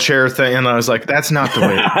disease wheelchair thing, and I was like, "That's not the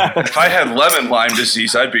way." If I had lemon Lyme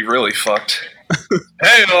disease, I'd be really fucked.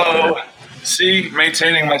 Hey-o! See,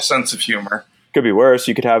 maintaining my sense of humor. Could be worse.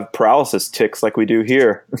 You could have paralysis tics like we do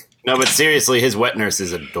here. No, but seriously, his wet nurse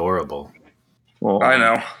is adorable. Well, I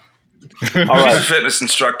know. all He's a right. fitness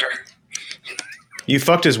instructor. You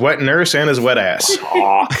fucked his wet nurse and his wet ass.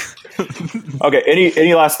 Okay.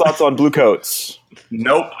 Any last thoughts on Blue Coats?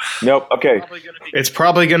 Nope. Okay. It's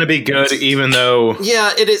probably going to be good, even though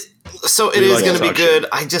Yeah, it is. So it is like going to be talk good.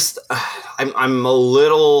 I just, I'm a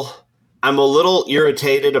little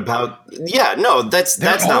irritated about. Yeah, no, that's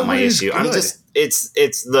not my always issue. I'm good. just, it's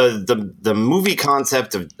the movie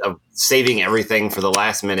concept of saving everything for the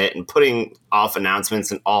last minute and putting off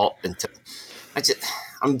announcements and all.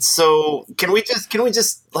 Can we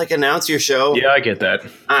just like announce your show? yeah, I get that.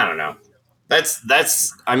 I don't know.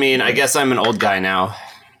 That's. I mean, I guess I'm an old guy now.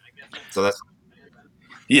 So that's.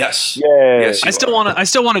 Yes. Yeah. Yes. I still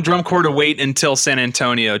want a drum corps to wait until San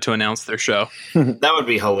Antonio to announce their show. That would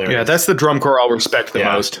be hilarious. Yeah, that's the drum corps I'll respect the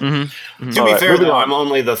Yeah. most. To All be right, fair, moving though, on. I'm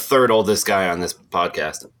only the third oldest guy on this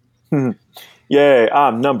podcast. Yay!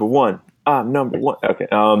 I'm number one. Okay.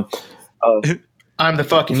 I'm the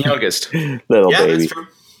fucking youngest, Little Yeah, baby. that's true.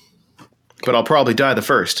 but I'll probably die the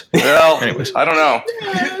first. Well, Anyways. I don't know.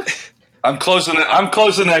 I'm closing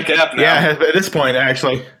that gap now. Yeah, at this point,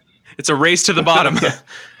 actually. It's a race to the bottom.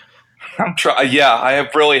 I'm trying. Yeah, I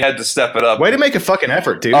have really had to step it up. Way to make a fucking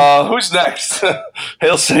effort, dude. Who's next? Hail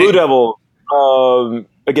Blue Satan. Devil.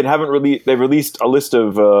 Again, haven't released. They've released a list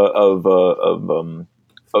of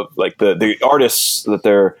like the artists that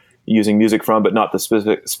they're using music from, but not the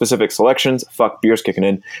specific selections. Fuck, beer's kicking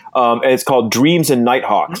in. And it's called Dreams and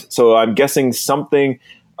Nighthawks. So I'm guessing something.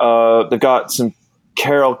 They've got some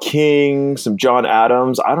Carole King, some John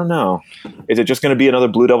Adams. I don't know. Is it just going to be another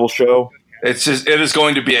Blue Devil show? It is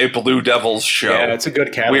going to be a Blue Devils show. Yeah, it's a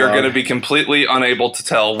good catalog. We are going to be completely unable to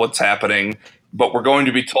tell what's happening, but we're going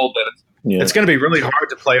to be told that it's Yeah. It's going to be really hard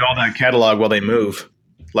to play all that catalog while they move.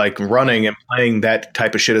 Like running and playing that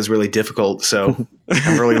type of shit is really difficult. So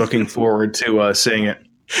I'm really looking forward to seeing it.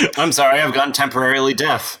 I'm sorry, I've gone temporarily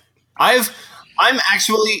deaf. I'm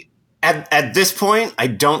actually at this point, I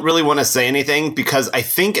don't really want to say anything because I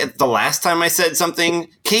think at the last time I said something,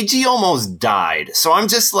 KG almost died. So I'm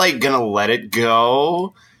just like gonna let it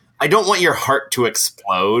go. I don't want your heart to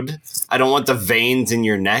explode. I don't want the veins in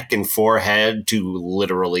your neck and forehead to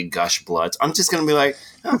literally gush blood. I'm just gonna be like,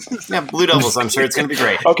 oh, yeah, Blue Devils. I'm sure it's gonna be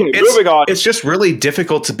great. Okay, moving on. It's just really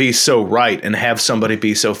difficult to be so right and have somebody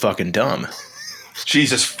be so fucking dumb.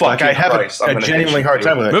 Jesus fucking Like I have Christ. I'm a gonna genuinely hit you, hard dude.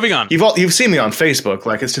 time with it. Moving on. You've seen me on Facebook.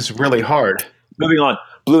 Like it's just really hard. Moving on.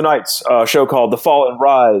 Blue Knights, show called The Fall and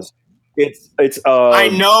Rise. It's I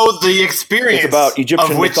know the experience. it's about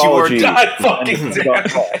Egyptian of which mythology. You were. God fucking It's damn about-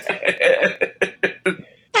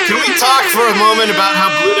 Can we talk for a moment about how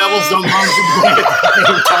Blue Devils don't function at the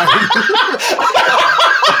same time?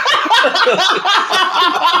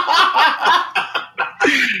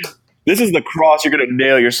 This is the cross you're going to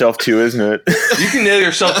nail yourself to, isn't it? You can nail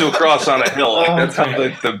yourself to a cross on a hill. Like, that's how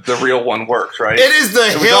the real one works, right? It is the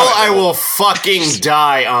was hill on it. I will fucking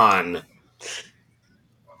die on.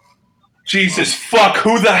 Jesus fuck,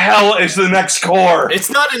 who the hell is the next core? It's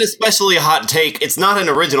not an especially hot take. It's not an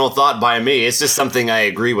original thought by me. It's just something I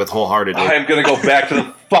agree with wholeheartedly. I am going to go back to the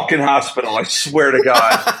fucking hospital, I swear to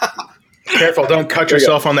God. Careful, don't cut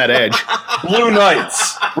yourself on that edge. Blue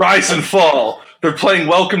Knights, Rise and Fall. They're playing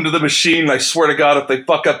Welcome to the Machine. I swear to God, if they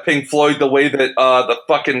fuck up Pink Floyd the way that the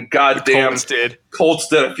fucking goddamn Colts did. Colts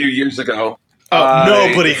did a few years ago.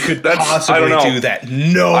 Nobody could I possibly don't know. do that.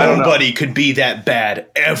 don't know. Nobody could be that bad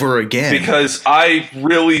ever again. Because I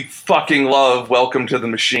really fucking love Welcome to the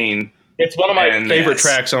Machine. it's one of my And favorite yes.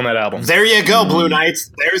 tracks on that album. There you go, Blue Knights.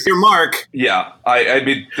 There's your mark. Yeah, I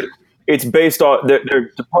mean, it's based on their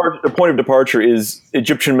point of departure is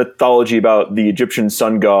Egyptian mythology about the Egyptian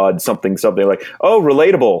sun god something like, oh,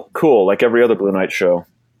 relatable, cool, like every other Blue Knight show.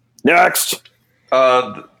 Next,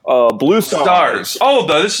 Blue Stars. Oh,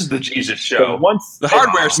 this is the Jesus show. The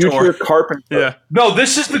hardware store. Carpenter. Yeah. No,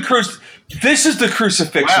 this is the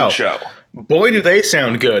crucifixion show. Boy, do they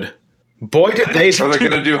sound good. Boy, did they. Are they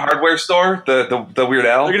going to do Hardware Store? The Weird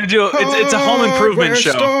Al? They're going to do it's a home improvement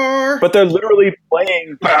show. But they're literally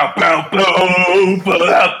playing. Bow, bow, bow,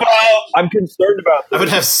 bow, bow. I'm concerned about I this. would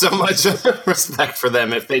have so much respect for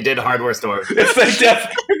them if they did Hardware Store. If they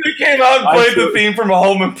came out and played the theme from a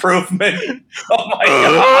Home Improvement. Oh my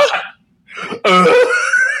god.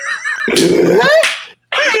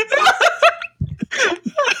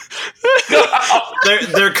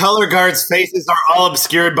 Their color guards' faces are all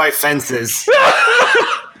obscured by fences.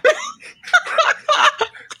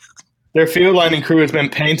 Their field lining crew has been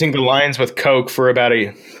painting the lines with coke for about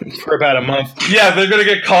a month. Yeah, they're going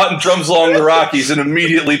to get caught in Drums Along the Rockies and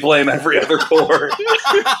immediately blame every other chord.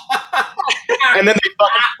 And then they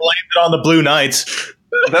fucking blamed it on the Blue Knights.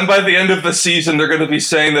 Then by the end of the season, they're going to be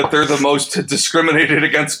saying that they're the most discriminated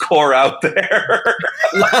against core out there.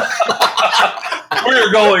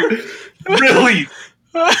 We're going, really?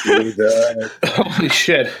 Holy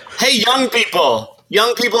shit. Hey, young people,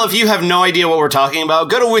 if you have no idea what we're talking about,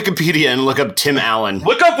 go to Wikipedia and look up Tim Allen.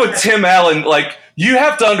 Look up what Tim Allen, like, you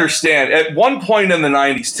have to understand, at one point in the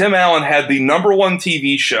 90s, Tim Allen had the #1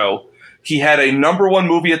 TV show. He had a #1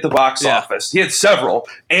 movie at the box office. He had several,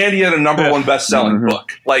 and he had a #1 best-selling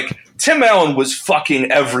book. Like, Tim Allen was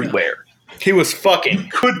fucking everywhere. He was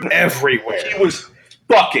fucking everywhere. He was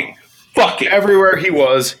fucking. Everywhere he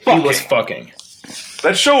was fucking.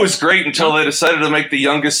 That show was great until they decided to make the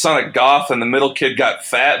youngest son a goth and the middle kid got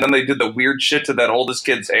fat, and then they did the weird shit to that oldest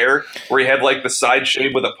kid's hair, where he had, like, the side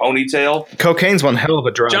shave with a ponytail. Cocaine's one hell of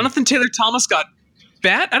a drug. Jonathan Taylor Thomas got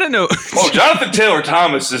fat? I don't know. Oh, Jonathan Taylor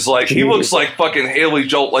Thomas is like, he looks like fucking Haley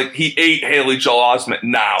Joel, like he ate Haley Joel Osment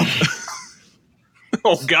now.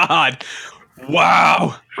 Oh, God.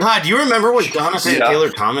 Wow. God, do you remember when Jonathan Taylor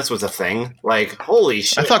Thomas was a thing? Like, holy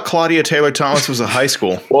shit. I thought Claudia Taylor Thomas was a high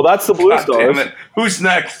school. Well, that's the Blue God Stars. damn it. Who's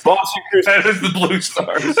next? Boston Crusaders. That is the Blue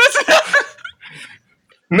Stars.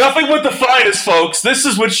 Nothing but the finest, folks. This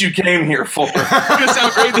is what you came here for. It's going to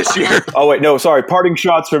sound great this year. Oh, wait, no, sorry. Parting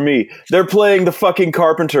shots for me. They're playing the fucking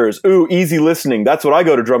Carpenters. Ooh, easy listening. That's what I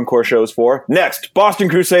go to drum corps shows for. Next, Boston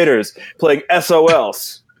Crusaders playing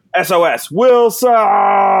SOS. SOS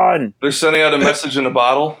Wilson. They're sending out a message in a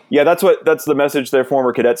bottle. Yeah, that's the message their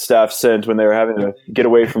former cadet staff sent when they were having to get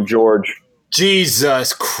away from George.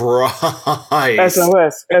 Jesus Christ.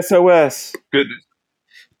 SOS. Goodness.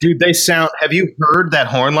 Dude, they sound... Have you heard that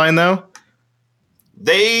horn line, though?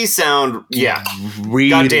 They sound, really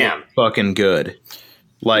goddamn fucking good.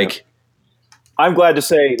 Like... I'm glad to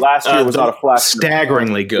say last year was not a flash.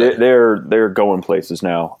 Staggeringly good. They're going places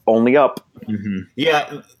now. Only up. Mm-hmm.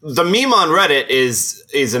 Yeah, the meme on Reddit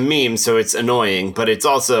is a meme, so it's annoying, but it's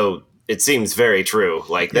also, it seems very true.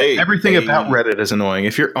 Like everything about Reddit is annoying.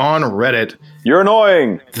 If you're on Reddit, you're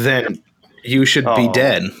annoying. Then you should be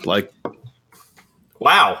dead. Like,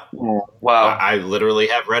 wow. I literally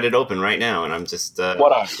have Reddit open right now, and I'm just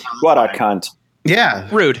what a cunt. Yeah,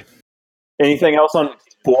 rude. Anything else on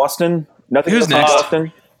Boston? Nothing. Who's next?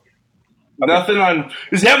 Boston? Nothing on.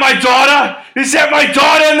 Is that my daughter? Is that my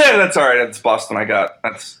daughter in there? That's all right. That's Boston. I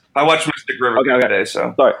watched Mystic River today.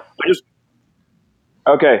 So sorry.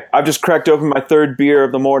 I've just cracked open my third beer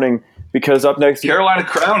of the morning because up next, Carolina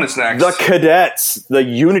Crown is next. The Cadets, the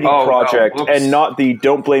Unity Project, and not the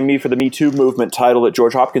 "Don't Blame Me for the Me Too" movement title that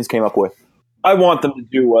George Hopkins came up with. I want them to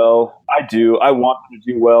do well. I do. I want them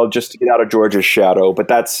to do well just to get out of George's shadow. But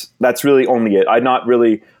that's really only it.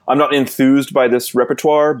 I'm not enthused by this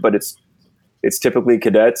repertoire, but it's typically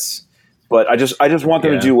Cadets. But I just want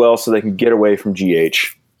them to do well so they can get away from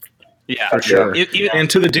GH. Yeah, for sure. And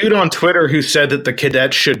to the dude on Twitter who said that the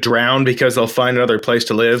Cadets should drown because they'll find another place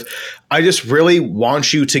to live, I just really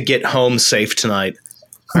want you to get home safe tonight.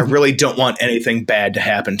 I really don't want anything bad to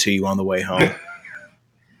happen to you on the way home.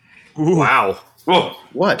 Wow. Whoa.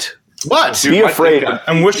 What? Dude, be afraid.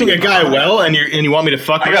 I'm wishing a guy well, and you want me to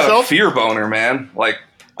fuck myself? I got a fear boner, man. Like,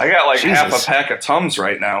 I got half a pack of Tums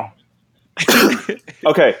right now.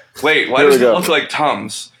 Okay. Wait, why does it look like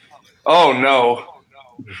Tums? Oh, no.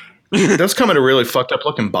 Those come in a really fucked up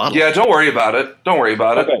looking bottle. Yeah, don't worry about it.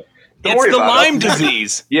 Okay. Don't It's worry the about Lyme it.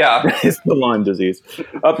 disease. Yeah. It's the Lyme disease.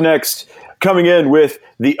 Up next, coming in with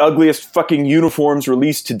the ugliest fucking uniforms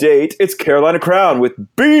released to date, it's Carolina Crown with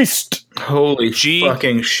Beast. Holy Gee,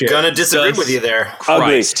 fucking shit. Gonna disagree Does- with you there.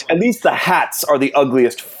 Christ. Ugly. At least the hats are the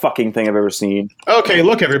ugliest fucking thing I've ever seen. Okay,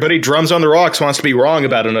 look, everybody. Drums on the Rocks wants to be wrong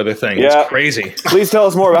about another thing. Yeah. It's crazy. Please tell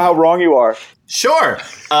us more about how wrong you are. Sure.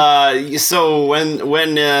 So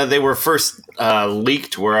when they were first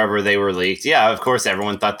leaked, wherever they were leaked, yeah, of course,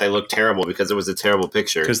 everyone thought they looked terrible because it was a terrible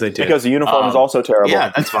picture. Because they did. Because the uniform is also terrible.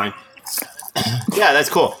 Yeah, that's fine. Yeah, that's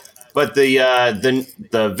cool. But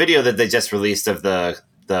the video that they just released of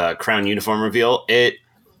the Crown uniform reveal, it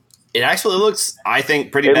actually looks, I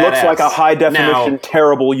think, pretty It badass. looks like a high definition Now,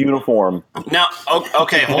 terrible uniform.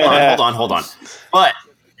 okay, hold on. But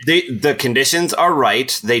the conditions are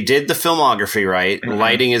right. They did the filmography right. Mm-hmm.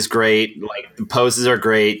 Lighting is great. Like the poses are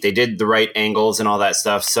great. They did the right angles and all that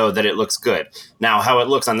stuff so that it looks good. Now, how it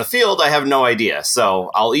looks on the field, I have no idea. So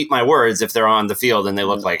I'll eat my words if they're on the field and they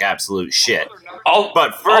look like absolute shit.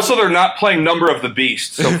 But first, Also, they're not playing Number of the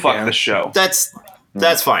Beast, so fuck the show. that's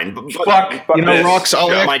fine. But Fuck. You know, this Rocks, show.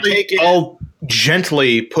 I'll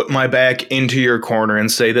gently put my back into your corner and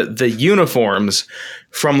say that the uniforms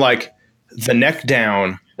from, like, the neck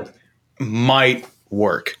down might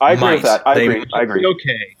work. I agree with that. I They agree. might I agree. be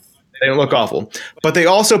okay. They don't look awful. But they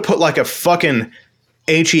also put, like, a fucking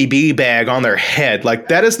HEB bag on their head. Like,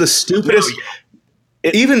 that is the stupidest.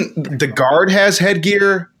 Even the guard has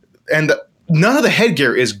headgear, and none of the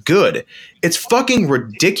headgear is good. It's fucking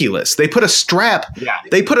ridiculous. They put a strap. Yeah.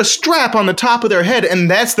 They put a strap on the top of their head, and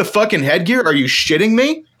that's the fucking headgear. Are you shitting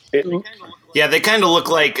me? yeah, they kind of look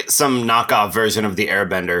like some knockoff version of the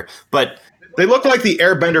Airbender. But They look like the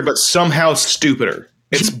Airbender, but somehow stupider.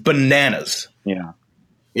 It's bananas. Yeah.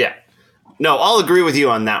 yeah, no, I'll agree with you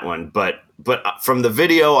on that one. But from the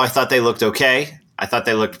video, I thought they looked okay. I thought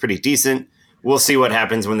they looked pretty decent. We'll see what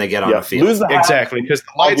happens when they get on the field. Lose the hat. Exactly, because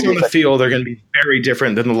the lights on the field are going to be very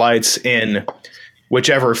different than the lights in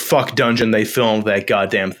whichever fuck dungeon they filmed that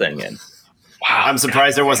goddamn thing in. I'm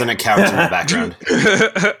surprised there wasn't a couch in the background.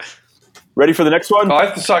 Ready for the next one? Oh, I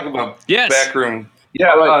have to talk about Yes. backroom.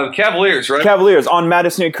 Yeah, right. Cavaliers, right? Cavaliers on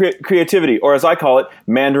Madison Creativity, or as I call it,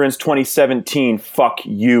 Mandarin's 2017. Fuck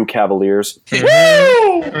you, Cavaliers.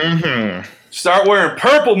 Start wearing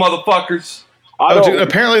purple, motherfuckers. I Oh, don't. dude,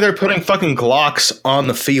 apparently they're putting fucking Glocks on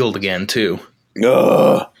the field again, too.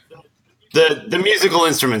 Ugh. The musical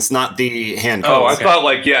instruments, not the hand. Oh, I codes.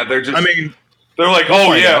 thought they're just. I mean, they're like,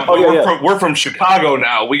 oh yeah, Oh, yeah, yeah. we're from Chicago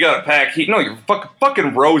now. We got to pack heat. No, you're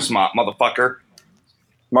fucking Rosemont, motherfucker.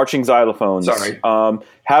 Marching xylophones. Sorry.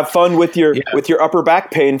 Have fun with your upper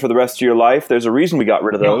back pain for the rest of your life. There's a reason we got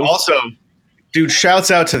rid of those. also, dude, shouts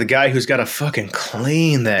out to the guy who's got to fucking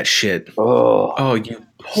clean that shit. Oh, Oh, you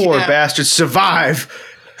poor bastard. Survive.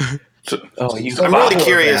 oh, you. I'm really Poor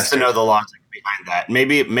curious bastard. to know the logic behind that.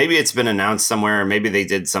 Maybe it's been announced somewhere. Maybe they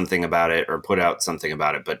did something about it or put out something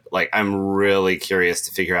about it. But like, I'm really curious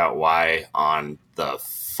to figure out why on the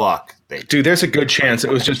fuck they. Dude, there's a good chance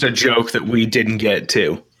it was just a joke that we didn't get,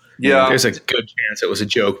 too. Yeah, There's a good chance it was a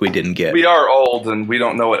joke we didn't get. we are old and we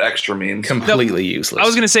don't know what extra means. Completely useless. I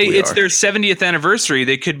was going to say We it's are. their 70th anniversary.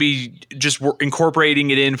 They could be just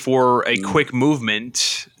incorporating it in for a quick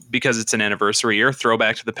movement because it's an anniversary year,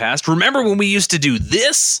 throwback to the past. Remember when we used to do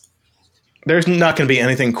this? There's not going to be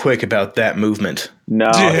anything quick about that movement. No,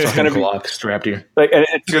 it's gonna be Glock strapped here. like, and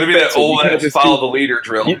It's going to be that old You can't ass just follow do- the leader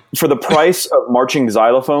drill. for the price of marching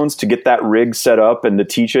xylophones to get that rig set up and to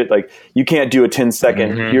teach it. Like, you can't do a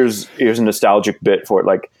 10-second. Here's a nostalgic bit for it.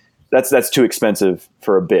 Like, that's too expensive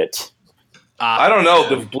for a bit. I don't know.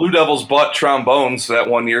 The Blue Devils bought trombones that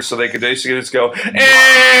one year, so they could basically just go.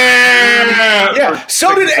 Yeah,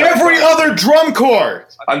 so did every other drum corps.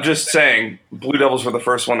 I'm just saying, Blue Devils were the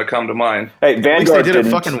first one to come to mind. Hey, At least they Vanguard did it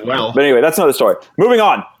didn't. fucking well. But anyway, that's another story. Moving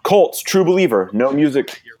on. Colts, True Believer, no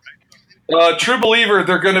music. True Believer,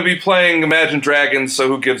 they're going to be playing Imagine Dragons, so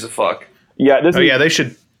who gives a fuck? Yeah, this Oh is, yeah, they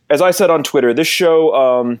should. as I said on Twitter, this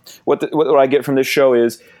show, what I get from this show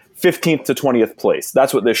is 15th to 20th place.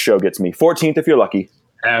 That's what this show gets me. 14th if you're lucky.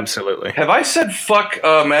 Absolutely. Have I said fuck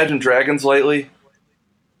Imagine Dragons lately?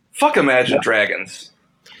 Fuck Imagine Dragons.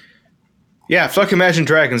 Yeah, fuck Imagine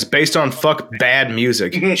Dragons based on fuck bad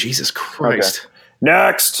music. Jesus Christ.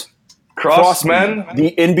 Next. Crossmen The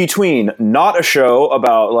In-Between. Not a show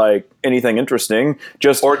about, like, anything interesting.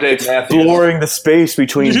 Just or Dave Matthews. exploring the space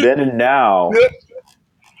between then and now.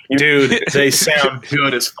 Dude, they sound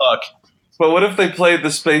good as fuck. But what if they played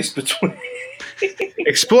the space between...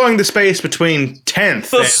 Exploring the space between 10th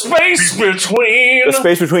The and space between... The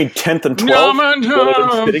space between 10th and 12th. Where they've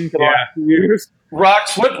been sitting for the last few years.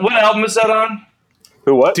 Rocks, what album is that on?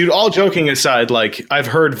 Who, what? Dude, all joking aside, like, I've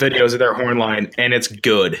heard videos of their horn line, and it's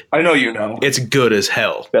good. I know you know. It's good as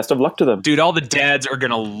hell. Best of luck to them. Dude, all the dads are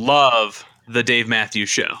gonna love the Dave Matthews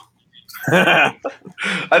Show. I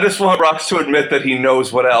just want Rox to admit that he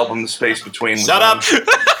knows what album The Space Between was Shut on. up.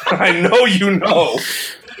 I know you know.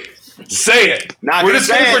 Say it. Not We're gonna just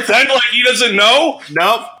going say to it. pretend like he doesn't know?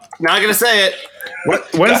 Nope. Not gonna say it.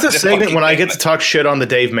 When's the segment when I get to talk shit on the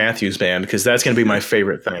Dave Matthews Band? Because that's going to be my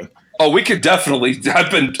favorite thing. Oh, we could definitely.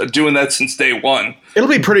 I've been doing that since day one. It'll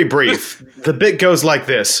be pretty brief. The bit goes like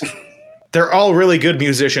this. They're all really good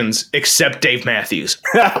musicians, except Dave Matthews.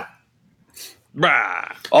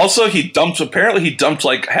 Brah. Also, apparently he dumped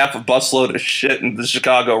like half a busload of shit in the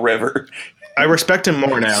Chicago River. I respect him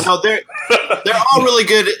more now. No, they're all really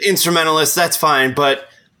good instrumentalists. That's fine, but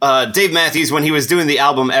Dave Matthews, when he was doing the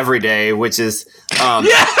album Every Day, which is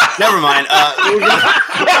never mind.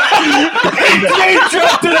 They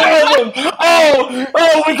dropped an album.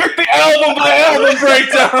 Oh, we took the album by album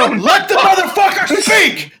breakdown. Let the motherfucker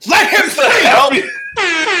speak! Let him speak!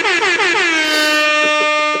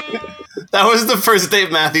 That was the first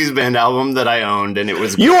Dave Matthews Band album that I owned, and it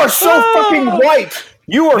was. You are so fucking white.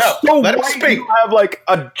 You are so let him white. speak. You have like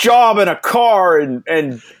a job and a car, and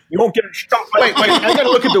you won't get shot. Wait, I gotta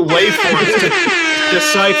look at the waveforms to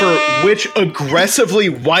decipher which aggressively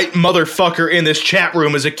white motherfucker in this chat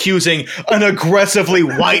room is accusing an aggressively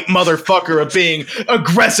white motherfucker of being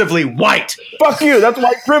aggressively white. Fuck you. That's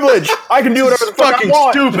white privilege. I can do whatever the fuck I Fucking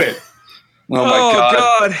want. stupid. Oh my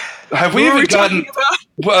god. Have we Who are even we gotten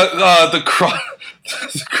the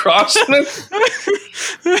Crossmen?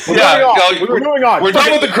 We're moving on. We're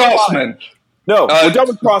done with the Crossmen. No, we're done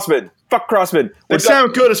with Crossman. Fuck Crossman. They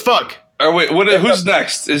sound good as fuck. Who's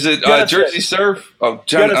next? Is it Genesis. Jersey Surf?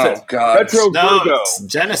 Genesis. Oh god. Retro Virgo. it's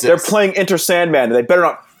Genesis. They're playing Enter Sandman, and they better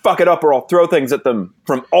not fuck it up or I'll throw things at them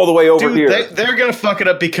from all the way over Dude, here. they're gonna fuck it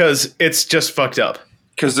up because it's just fucked up.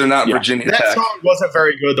 Because they're not Virginia That Tech. song wasn't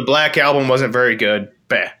very good. The Black Album wasn't very good.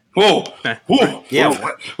 Bah. Whoa. Whoa. Yeah.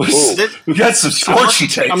 Whoa. We got some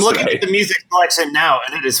scorchy takes. I'm looking today. at the music selection now,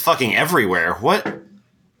 and it is fucking everywhere. What?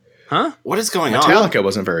 Huh? What is going on? Metallica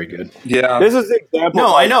wasn't very good. Yeah. This is the example.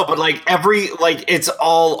 No, I know, but like it's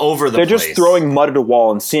all over the They're place. just throwing mud at a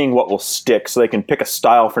wall and seeing what will stick, so they can pick a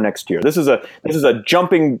style for next year. This is a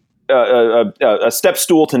jumping a step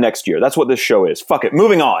stool to next year. That's what this show is. Fuck it.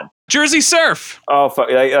 Moving on. Jersey Surf. Oh fuck!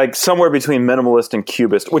 Like somewhere between minimalist and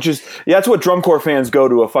cubist, which is that's what drumcore fans go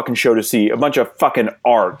to a fucking show to see. A bunch of fucking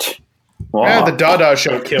art. Yeah, the Dada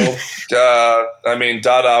show killed. Dada.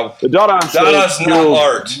 The Dada show Dada's not killed.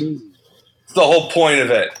 art. It's the whole point of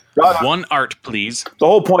it. One art, please. The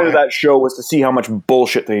whole point of that show was to see how much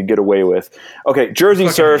bullshit they could get away with. Okay, Jersey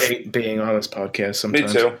Surf. I hate being on this podcast Me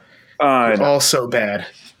sometimes. too. I It's know. all so bad.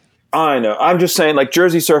 I know. I'm just saying, like,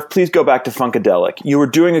 Jersey Surf, please go back to Funkadelic. You were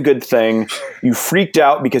doing a good thing. You freaked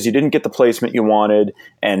out because you didn't get the placement you wanted,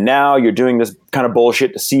 and now you're doing this kind of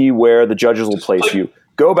bullshit to see where the judges will place you.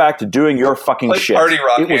 Go back to doing your fucking Play shit. Party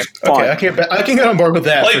Rock It was Anthem. fun. Okay, I can get on board with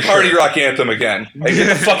that. Play for Party sure. Rock Anthem again. And get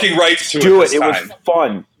the fucking rights to it Do this it. It was time.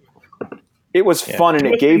 fun. It was fun, and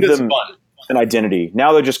it gave them an identity.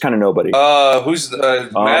 Now they're just kind of nobody. Who's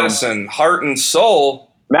Madison? Heart and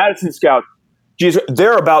Soul. Madison Scout, geez,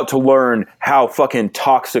 they're about to learn how fucking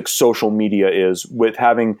toxic social media is with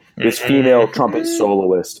having this female trumpet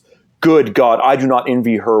soloist. Good God, I do not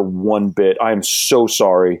envy her one bit. I am so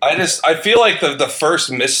sorry. I feel like the first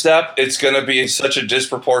misstep, it's going to be such a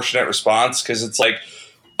disproportionate response because it's like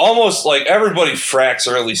almost like everybody fracks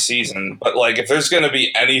early season, but like if there's going to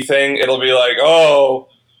be anything, it'll be like, oh,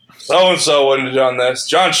 so and so wouldn't have done this.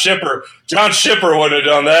 John Shipper wouldn't have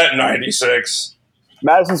done that in '96.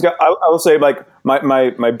 Madison's got. I will say, like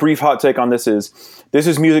my brief hot take on this is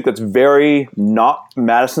music that's very not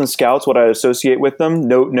Madison Scouts. What I associate with them,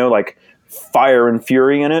 no like fire and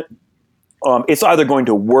fury in it. It's either going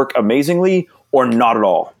to work amazingly or not at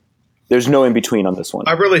all. There's no in between on this one.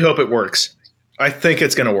 I really hope it works. I think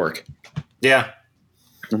it's going to work. Yeah.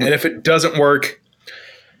 And if it doesn't work,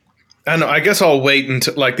 I don't know. I guess I'll wait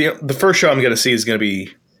until like the first show I'm going to see is going to be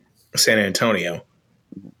San Antonio.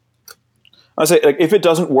 I say, like, if it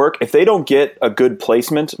doesn't work, if they don't get a good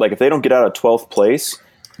placement, like if they don't get out of 12th place,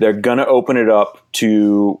 they're gonna open it up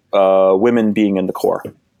to women being in the core,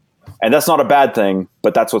 and that's not a bad thing,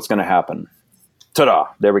 but that's what's gonna happen. Ta-da!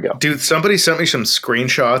 There we go. Dude, somebody sent me some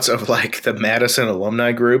screenshots of like the Madison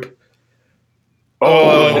alumni group.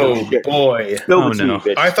 Oh, shit. Boy. Spill Oh, the tea, no.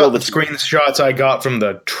 bitch. I Spill thought the tea. screenshots I got from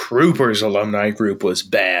the Troopers alumni group was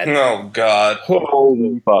bad. Oh God.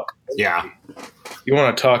 Holy fuck! Yeah. You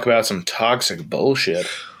want to talk about some toxic bullshit?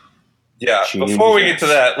 Yeah. Jesus. Before we get to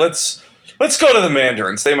that, let's Let's go to the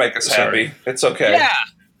Mandarins. They make us happy. It's okay. Yeah.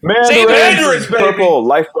 Mandarins, baby. Purple,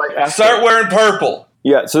 lifelike athlete. Start wearing purple.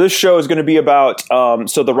 Yeah, so this show is going to be about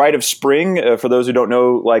the Rite of Spring. For those who don't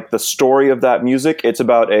know, like the story of that music, it's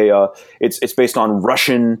about it's based on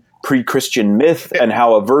Russian pre-Christian myth and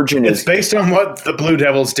how a virgin It's is based on what the Blue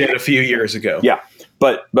Devils did a few years ago. Yeah,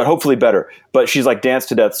 but hopefully better. But she's like danced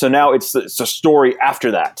to death. So now it's a story after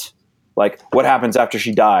that, like what happens after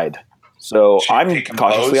she died. So I'm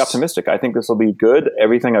cautiously optimistic. I think this will be good.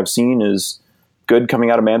 Everything I've seen is good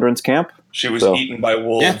coming out of Mandarin's camp. She was eaten by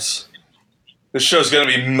wolves. Yeah. This show's going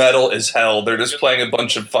to be metal as hell. They're just playing a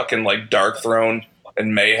bunch of fucking like Dark Throne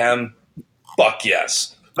and Mayhem. Fuck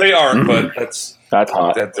yes. They aren't, but that's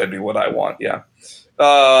hot. That'd be what I want, yeah.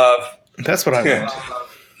 That's what I want.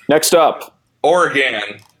 Next up.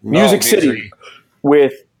 Oregon. Music City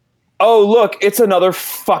with, oh, look, it's another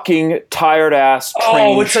fucking tired-ass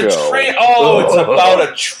train show. It's a train. Oh, it's about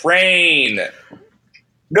a train.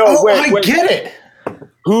 No, wait. I get it.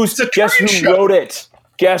 Guess who wrote it?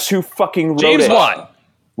 Guess who fucking wrote it? James Watt.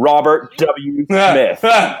 Robert W. Smith.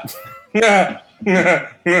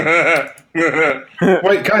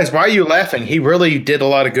 Wait, guys, why are you laughing? He really did a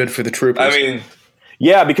lot of good for the Troopers. I mean...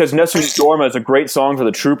 Yeah, because Nessun Dorma is a great song for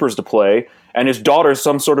the Troopers to play, and his daughter's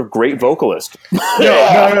some sort of great vocalist.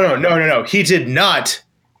 No. He did not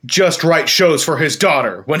just write shows for his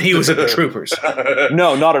daughter when he was at the Troopers.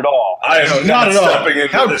 No, not at all. Not at all.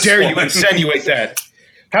 How dare you insinuate that?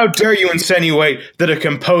 How dare you insinuate that a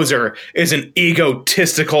composer is an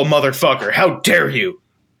egotistical motherfucker? How dare you?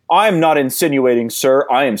 I'm not insinuating, sir.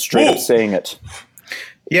 I am straight up saying it.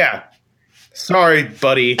 Yeah. Sorry,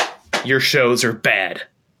 buddy. Your shows are bad.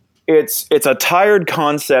 It's a tired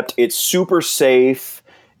concept. It's super safe.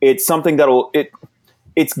 It's something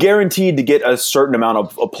it's guaranteed to get a certain amount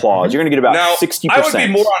of applause. You're going to get about 60%. I would be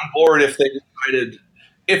more on board if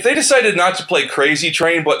they decided not to play Crazy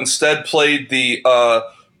Train, but instead played the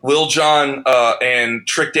Lil Jon and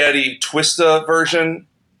Trick Daddy Twista version,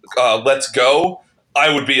 Let's Go.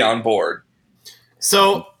 I would be on board.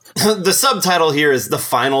 So the subtitle here is The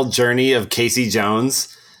Final Journey of Casey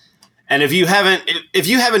Jones. And if you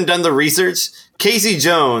haven't done the research, Casey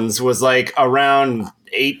Jones was like around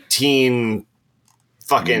 18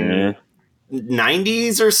 fucking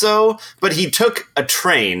 90s or so, but he took a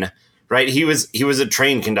train, right? He was a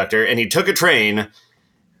train conductor, and he took a train,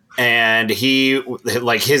 and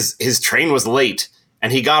his train was late,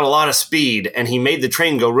 and he got a lot of speed, and he made the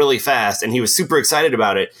train go really fast, and he was super excited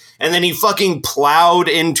about it, and then he fucking plowed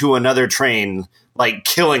into another train, like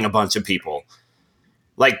killing a bunch of people.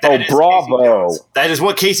 Like that bravo! That is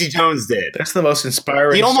what Casey Jones did. That's the most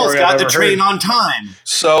inspiring. He almost story got I've the ever train heard. on time.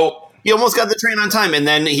 So he almost got the train on time, and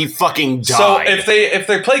then he fucking died. So if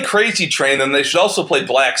they play Crazy Train, then they should also play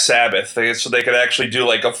Black Sabbath, so they could actually do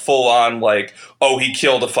like a full on like, oh, he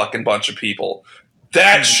killed a fucking bunch of people.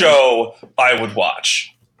 That show I would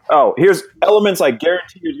watch. Oh, here's elements I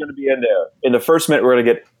guarantee you're going to be in there. In the first minute, we're going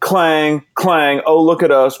to get clang, clang. Oh, look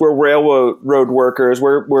at us. We're railroad workers.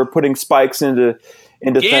 We're putting spikes into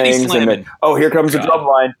things. And then, oh, here comes the drum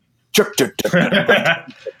line.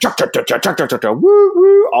 Woo,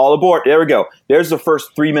 woo. All aboard. There we go. There's the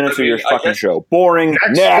first 3 minutes of your fucking show. Boring.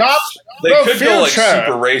 Next. They could go like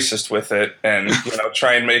super racist with it and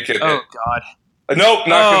try and make it. Oh God. Nope,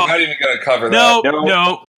 not even going to cover that.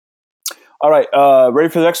 No. All right, ready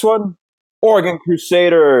for the next one? Oregon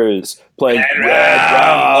Crusaders playing Red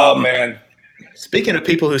Rum. Oh man! Speaking of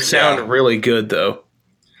people who sound really good, though,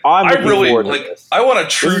 I really like. I want a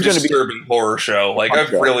true disturbing horror show. Like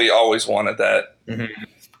I've really always wanted that.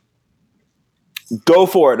 Mm-hmm. Go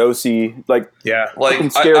for it, OC. Like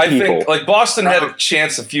I think like Boston had a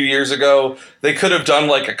chance a few years ago. They could have done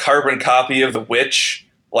like a carbon copy of The Witch.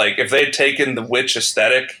 Like if they had taken The Witch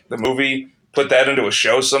aesthetic, the movie, put that into a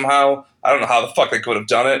show somehow. I don't know how the fuck they could have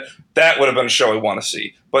done it. That would have been a show I want to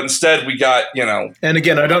see. But instead, we got, And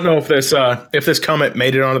again, I don't know if this comment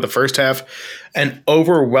made it onto the first half. An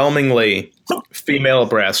overwhelmingly female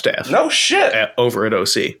brass staff. No shit. Over at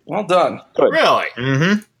OC. Well done. Good. Really?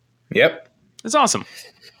 Mm-hmm. Yep. That's awesome.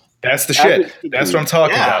 That's the shit. That's what I'm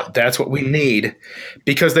talking about. That's what we need.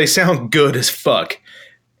 Because they sound good as fuck.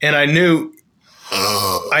 And I knew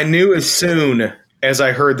as soon as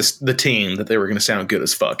I heard the team that they were going to sound good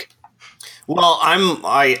as fuck. Well,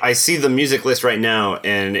 I see the music list right now,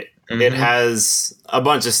 and it has a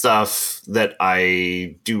bunch of stuff that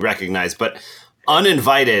I do recognize. But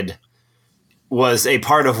Uninvited was a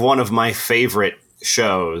part of one of my favorite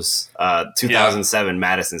shows, 2007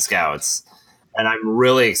 Madison Scouts. And I'm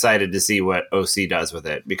really excited to see what OC does with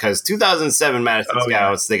it, because 2007 Madison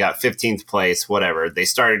Scouts, they got 15th place, whatever. They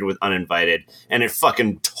started with Uninvited, and it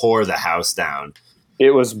fucking tore the house down.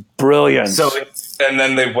 It was brilliant. And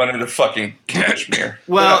then they went into fucking Kashmir.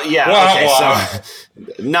 Well, yeah. Okay,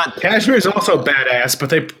 so not Kashmir is also badass, but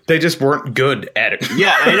they just weren't good at it.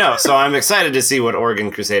 Yeah, I know. So I'm excited to see what Oregon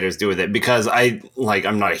Crusaders do with it, because I'm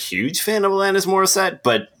not a huge fan of Alanis Morissette,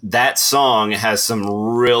 but that song has some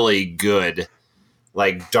really good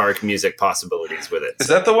dark music possibilities with it. Is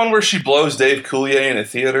that the one where she blows Dave Coulier in a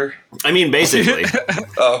theater? I mean, basically.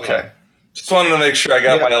 Oh, okay. Just wanted to make sure I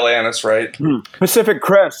got my Alanis right. Pacific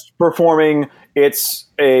Crest performing It's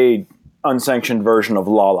a unsanctioned version of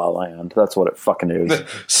La La Land. That's what it fucking is.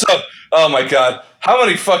 So, oh my god, how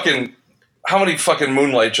many fucking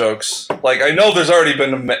Moonlight jokes? I know they've already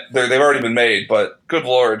been made, but good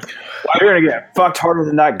lord, you're gonna get fucked harder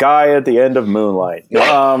than that guy at the end of Moonlight.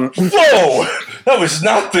 Whoa, that was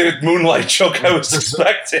not the Moonlight joke I was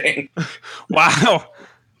expecting. Wow.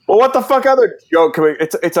 Well, what the fuck other joke?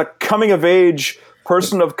 It's a coming of age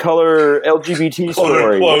person of color LGBT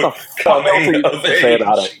story. Quote, what the fuck coming else of are you say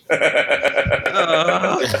about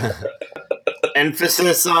it?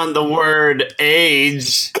 Emphasis on the word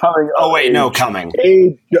age. Coming. Coming.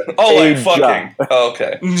 Age. Fucking. Oh,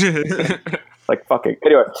 okay. Fucking.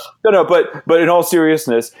 Anyway, no, but in all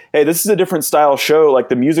seriousness, hey, this is a different style show.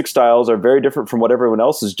 The music styles are very different from what everyone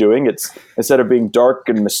else is doing. It's instead of being dark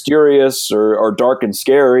and mysterious or dark and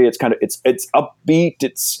scary, it's upbeat.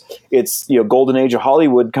 It's golden age of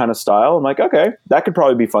Hollywood kind of style. I'm like, okay, that could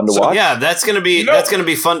probably be fun to watch. Yeah, that's gonna be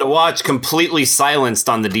fun to watch. Completely silenced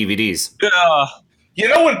on the DVDs.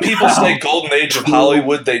 Yeah. When people say golden age of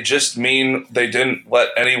Hollywood, they just mean they didn't let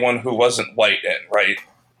anyone who wasn't white in, right?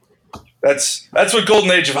 That's what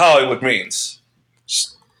golden age of Hollywood means.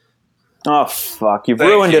 Oh fuck! You've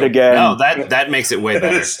ruined it again. No, that makes it way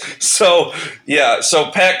better. So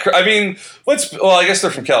Pat. I mean, I guess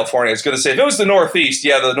they're from California. I was going to say, if it was the Northeast,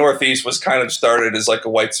 the Northeast was kind of started as a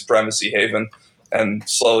white supremacy haven, and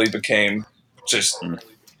slowly became just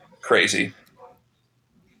crazy.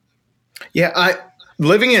 Yeah,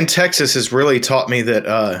 living in Texas has really taught me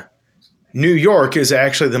that New York is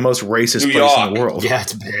actually the most racist place in the world. Yeah,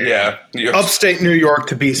 it's bad. Yeah. Upstate New York,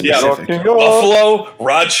 to be specific. Yeah. Buffalo,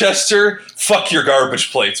 Rochester, fuck your garbage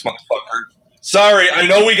plates, motherfucker. Sorry, I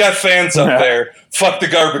know we got fans up there. Fuck the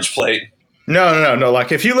garbage plate. No.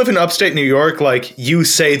 If you live in upstate New York, you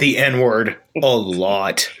say the N-word a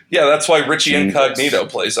lot. Yeah, that's why Richie Incognito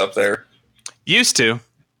plays up there. Used to.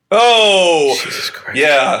 Oh! Jesus Christ.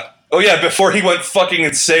 Yeah. Oh, yeah, before he went fucking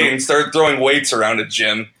insane and started throwing weights around a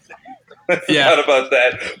gym. Yeah. Forgot about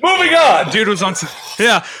that. Moving on. Dude was on.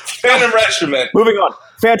 Yeah. Phantom Regiment. Moving on.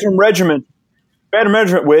 Phantom Regiment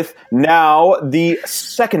with now the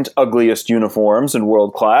second ugliest uniforms in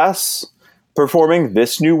world class, performing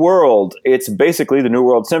This New World. It's basically the New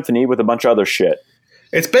World Symphony with a bunch of other shit.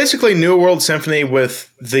 It's basically New World Symphony with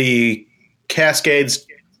the Cascades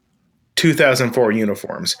 2004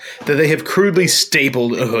 uniforms that they have crudely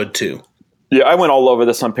stapled a hood to. Yeah, I went all over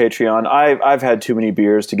this on Patreon. I've had too many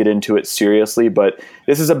beers to get into it seriously, but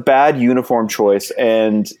this is a bad uniform choice,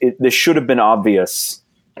 and this should have been obvious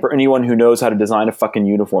for anyone who knows how to design a fucking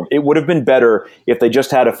uniform. It would have been better if they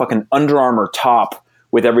just had a fucking Under Armour top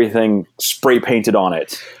with everything spray painted on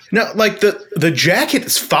it. No, the jacket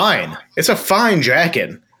is fine. It's a fine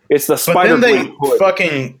jacket. It's the spider. But then they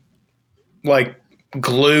fucking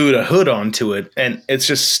glued a hood onto it, and it's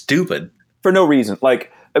just stupid for no reason.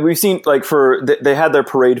 We've seen they had their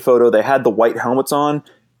parade photo. They had the white helmets on.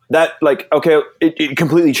 That it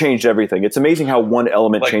completely changed everything. It's amazing how one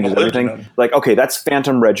element changes everything. Okay, that's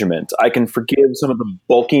Phantom Regiment. I can forgive some of the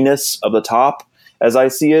bulkiness of the top as I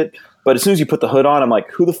see it, but as soon as you put the hood on, I'm like,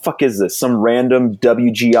 who the fuck is this? Some random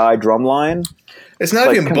WGI drumline? It's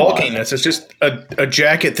not even bulkiness. It's just a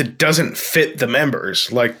jacket that doesn't fit the members.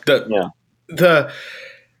 The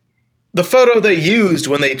photo they used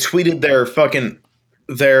when they tweeted their fucking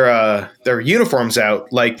their uniforms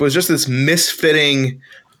out was just this misfitting,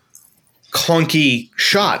 clunky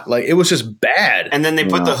shot. It was just bad. And then they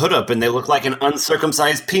put the hood up and they look like an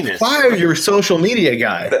uncircumcised penis. Fire your social media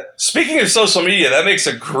guy. Speaking of social media, that makes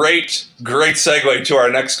a great segue to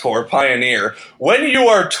our next core, Pioneer. When you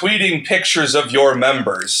are tweeting pictures of your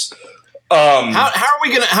members, how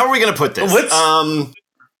are we gonna put this?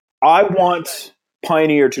 I want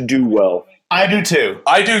Pioneer to do well. I do too.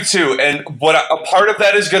 And a part of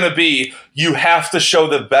that is going to be you have to show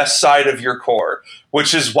the best side of your core,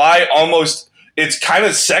 which is why it's kind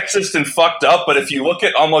of sexist and fucked up. But if you look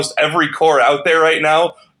at almost every core out there right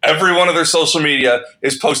now, every one of their social media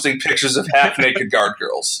is posting pictures of half naked guard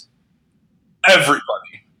girls. everybody.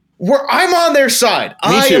 I'm on their side.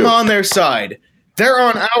 I too. am on their side. They're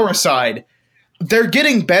on our side. They're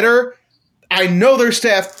getting better. I know their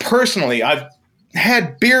staff personally. I've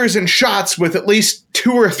had beers and shots with at least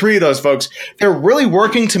 2 or 3 of those folks. They're really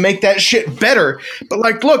working to make that shit better. But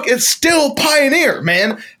like, look, it's still Pioneer,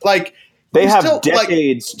 man. Like They have still,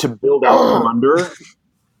 decades to build out from under.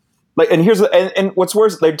 Like, and here's and what's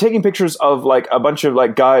worse, they're taking pictures of like a bunch of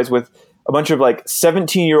like guys with a bunch of like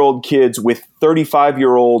 17-year-old kids with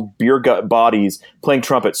 35-year-old beer gut bodies playing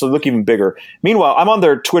trumpet, so they look even bigger. Meanwhile, I'm on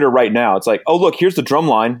their Twitter right now. It's like, oh look, here's the drum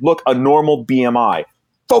line. Look, a normal BMI.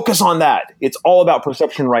 Focus on that. It's all about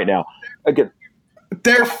perception right now. Again,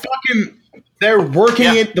 they're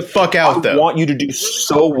working it the fuck out, though. I want you to do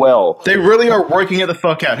so well. They really are working it the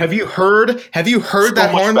fuck out. Have you heard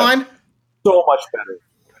that horn line? So much better.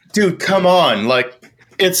 Dude, come on. Like,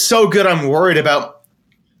 it's so good I'm worried about,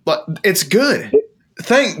 but it's good.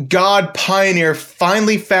 Thank God Pioneer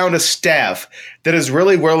finally found a staff that is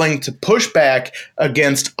really willing to push back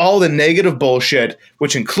against all the negative bullshit,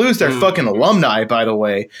 which includes their fucking alumni, by the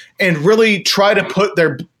way, and really try to put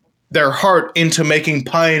their heart into making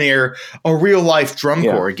Pioneer a real-life drum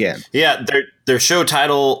corps again. Yeah, their show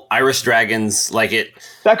title, Irish Dragons, like it...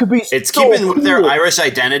 That could be It's so keeping with their cool. Irish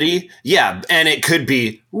identity. Yeah, and it could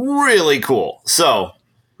be really cool. So...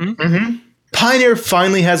 Pioneer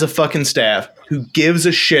finally has a fucking staff who gives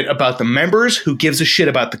a shit about the members, who gives a shit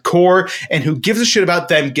about the core, and who gives a shit about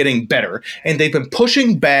them getting better. And they've been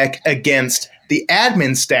pushing back against the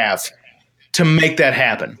admin staff to make that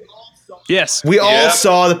happen. Yes. We all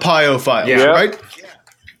saw the Pio files, right?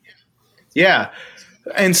 Yeah.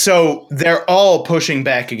 And so they're all pushing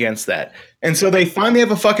back against that. And so they finally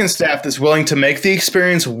have a fucking staff that's willing to make the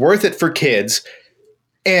experience worth it for kids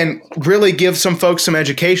and really give some folks some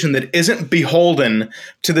education that isn't beholden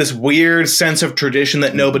to this weird sense of tradition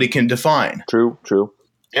that nobody can define. True.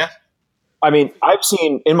 Yeah. I mean, I've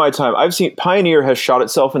seen Pioneer has shot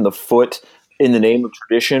itself in the foot in the name of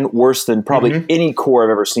tradition worse than probably any core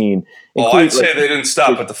I've ever seen. Well, I'd say they didn't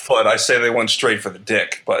stop at the foot. I say they went straight for the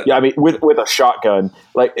dick. But yeah, I mean, with a shotgun,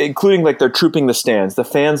 like including like they're trooping the stands. The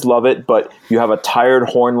fans love it, but you have a tired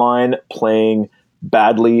horn line playing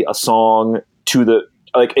badly a song to the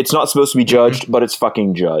like. It's not supposed to be judged, but it's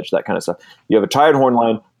fucking judged. That kind of stuff. You have a tired horn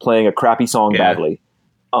line playing a crappy song badly.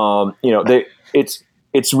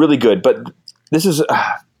 It's really good, but this is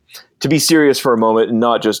to be serious for a moment and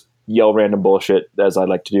not just yell random bullshit as I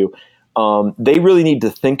like to do. They really need to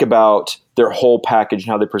think about their whole package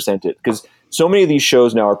and how they present it, because so many of these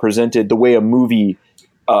shows now are presented the way a movie,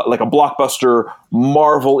 like a blockbuster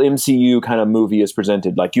Marvel MCU kind of movie is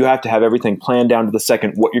presented. Like you have to have everything planned down to the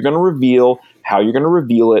second, what you're going to reveal, how you're going to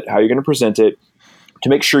reveal it, how you're going to present it, to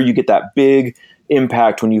make sure you get that big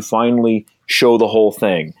impact when you finally show the whole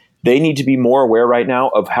thing. They need to be more aware right now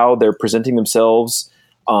of how they're presenting themselves,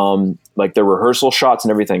 like their rehearsal shots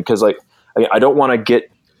and everything. Because like I don't want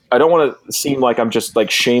to seem like I'm just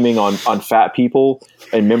like shaming on fat people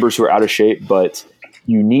and members who are out of shape, but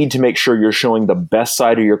you need to make sure you're showing the best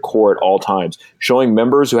side of your core at all times. Showing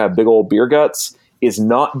members who have big old beer guts is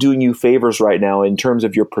not doing you favors right now in terms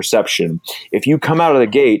of your perception. If you come out of the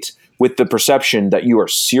gate with the perception that you are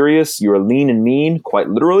serious, you are lean and mean, quite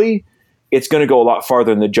literally, it's going to go a lot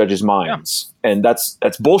farther in the judges' minds. Yeah. And that's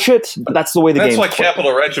bullshit, but that's the way the game. That's why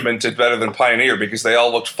Capital Regiment did better than Pioneer, because they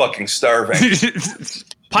all looked fucking starving.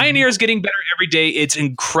 Pioneer is getting better every day. It's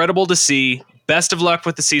incredible to see. Best of luck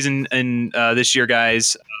with the season and this year,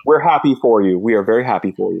 guys. We're happy for you. We are very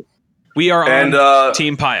happy for you. We are on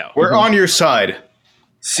Team Pio. We're on your side.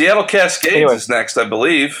 Seattle Cascades is next, I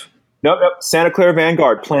believe. Nope. Santa Clara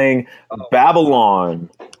Vanguard playing Babylon.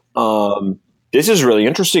 This is really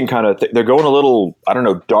interesting kind of thing. They're going a little, I don't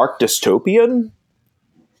know, dark dystopian,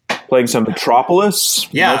 playing some Metropolis.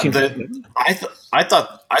 Yeah, I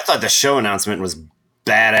thought the show announcement was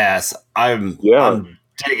badass. I'm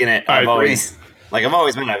digging it. I've always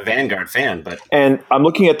been a Vanguard fan, and I'm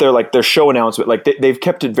looking at their show announcement. Like they've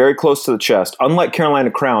kept it very close to the chest. Unlike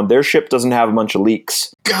Carolina Crown, their ship doesn't have a bunch of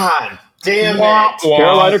leaks. God damn it!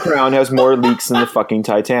 Carolina Crown has more leaks than the fucking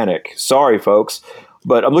Titanic. Sorry, folks.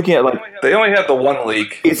 But I'm looking at they only have the one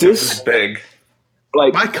leak. Is this big?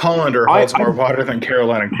 Like my colander holds more water than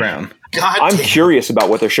Carolina Crown. I'm curious about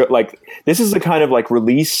what their show like. This is the kind of like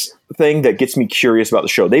release thing that gets me curious about the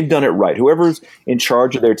show. They've done it right. Whoever's in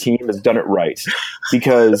charge of their team has done it right,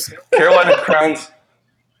 because Carolina Crown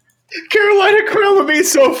would be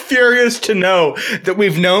so furious to know that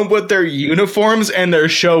we've known what their uniforms and their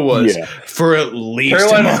show was for at least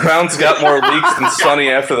Carolina Crown's got more leaks than Sonny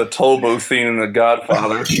after the toll booth scene in The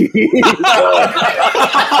Godfather. Jesus.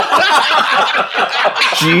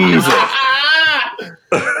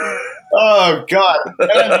 Oh God,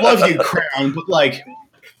 and I love you, Crown, but like,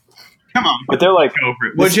 come on. But they're like, Go for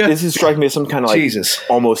it, would you? this is striking me as some kind of like Jesus.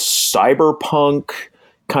 almost cyberpunk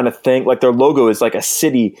kind of thing. Like their logo is like a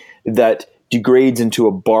city that degrades into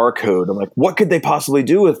a barcode. I'm like, what could they possibly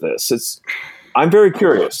do with this? I'm very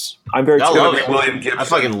curious. I'm very I curious. love it. William Gibson. I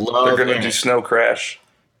fucking love They're going to it. do Snow Crash.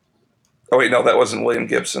 Oh wait, no, that wasn't William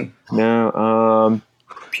Gibson. No,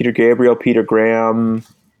 Peter Gabriel, Peter Graham.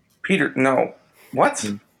 Peter, no, what?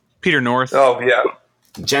 Peter North. Oh yeah,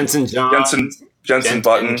 Jensen John. Jensen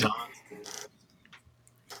Button, John.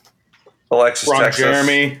 Alexis Ron Texas.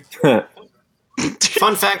 Jeremy.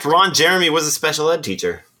 Fun fact: Ron Jeremy was a special ed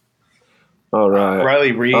teacher. All right.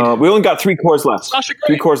 Riley Reid. We only got 3 cores left. Sasha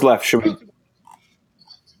Grey. 3 cores left. Should we?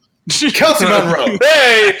 Kelsey Monroe.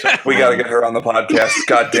 Hey, we got to get her on the podcast.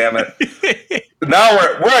 God damn it! Now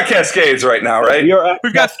we're at Cascades right now, right? We are at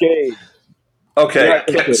We've got- Cascade. Okay,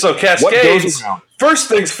 Yeah, so what goes Cascades. around? First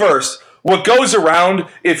things first. What goes around?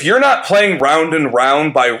 If you're not playing "Round and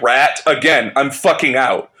Round" by Rat, again, I'm fucking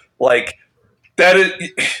out. Like that is.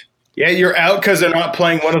 Yeah, you're out because they're not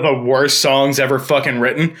playing one of the worst songs ever fucking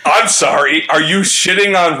written. I'm sorry. Are you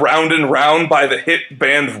shitting on "Round and Round" by the hit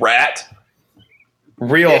band Rat?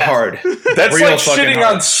 Real hard. That's Real like fucking shitting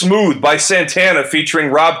hard. on "Smooth" by Santana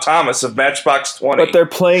featuring Rob Thomas of Matchbox 20. But they're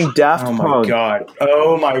playing Daft Oh my Punk. God.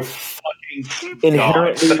 Oh my fucking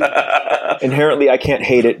Inherently, I can't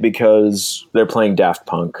hate it because they're playing Daft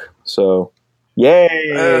Punk. So,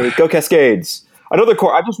 yay! Go Cascades! I know they're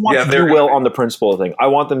core. I just want Yeah, to they're- do well on the principle thing. I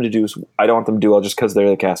want them to do. I don't want them to do well just because they're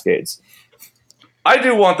the Cascades. I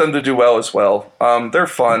do want them to do well as well. They're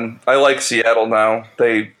fun. I like Seattle now.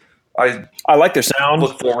 I I like their sound.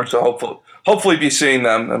 look forward to hopefully be seeing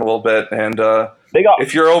them in a little bit. And They got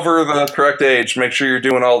if you're over the correct age, make sure you're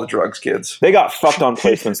doing all the drugs, kids. they got fucked on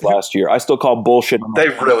placements last year. I still call bullshit. On They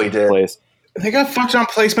really did. place. They got fucked on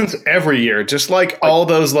placements every year. Just like all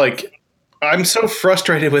those, like, I'm so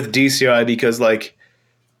frustrated with DCI because, like,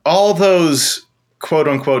 all those quote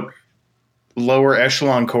unquote lower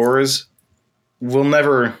echelon cores will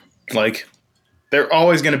never, like, they're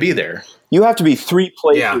always going to be there. You have to be 3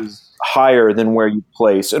 places higher than where you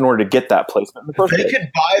place in order to get that placement. In the first They place. could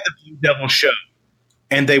buy the Blue Devil show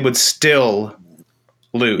and they would still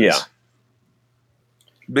lose. Yeah.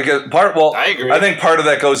 Because I agree. I think part of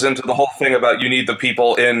that goes into the whole thing about you need the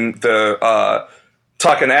people in the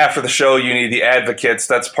talking after the show. You need the advocates.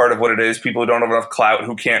 That's part of what it is. People who don't have enough clout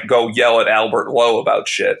who can't go yell at Albert Lowe about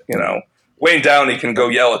shit. You know, Wayne Downey can go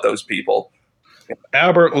yell at those people.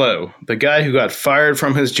 Albert Lowe, the guy who got fired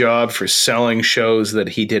from his job for selling shows that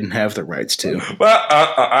he didn't have the rights to.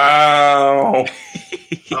 Well,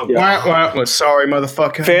 Wah, wah, wah, sorry,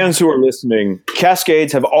 motherfucker. Fans who are listening,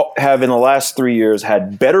 Cascades have in the last 3 years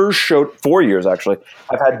had better 4 years actually,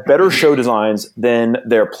 have had better show designs than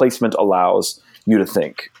their placement allows you to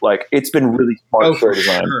think. Like it's been really smart Oh, show for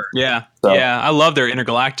design. sure. Yeah. So- Yeah. I love their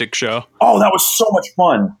intergalactic show. Oh, that was so much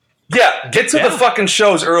fun. yeah, get to the fucking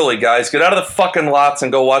shows early, guys. Get out of the fucking lots and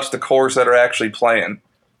go watch the cores that are actually playing.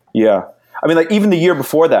 Yeah. I mean, like even the year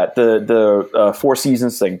before that, the 4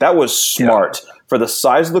 Seasons thing, that was smart for the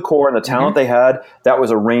size of the core and the talent they had. That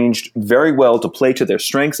was arranged very well to play to their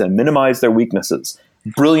strengths and minimize their weaknesses.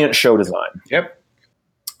 Brilliant show design. Yep.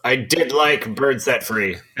 I did like Bird Set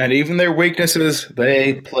Free. And even their weaknesses,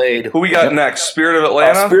 they played. Who we got next? Spirit of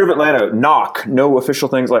Atlanta? Spirit of Atlanta, knock. No official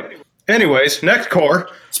things like Anyways, next core.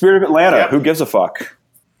 Spirit of Atlanta. Who gives a fuck?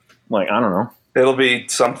 Like I don't know. It'll be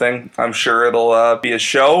something. I'm sure it'll be a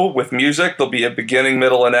show with music. There'll be a beginning,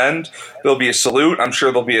 middle, and end. There'll be a salute. I'm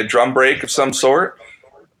sure there'll be a drum break of some sort.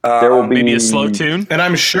 There will be Maybe a slow tune. And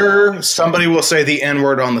I'm sure somebody will say the N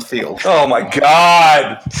word on the field. Oh my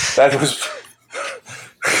god, that was.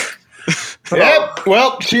 Yep.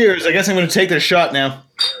 Well, cheers. I guess I'm going to take this shot now.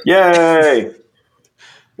 Yay!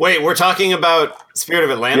 Wait, we're talking about Spirit of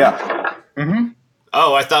Atlanta? Yeah.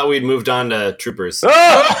 Oh, I thought we'd moved on to Troopers.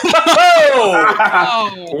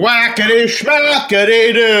 Whackity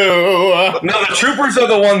schmackity doo. No, the troopers are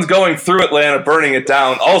the ones going through Atlanta, burning it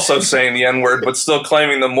down, also saying the N word, but still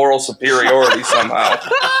claiming the moral superiority somehow.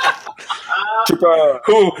 Trooper.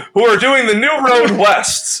 Who are doing the New Road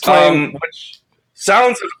West, which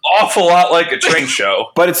sounds an awful lot like a train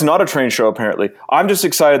show. But it's not a train show, apparently. I'm just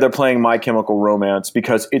excited they're playing My Chemical Romance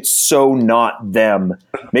because it's so not them.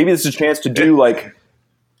 Maybe this is a chance to do, like...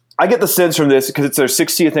 I get the sense from this, because it's their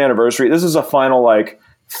 60th anniversary, this is a final, like,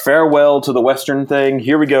 farewell to the Western thing.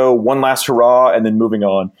 Here we go, one last hurrah, and then moving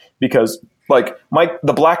on. Because, like,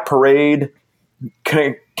 the Black Parade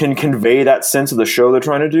can convey that sense of the show they're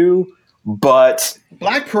trying to do, but...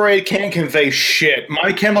 Black Parade can't convey shit.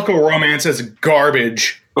 My Chemical Romance is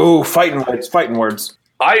garbage. Ooh, fighting words.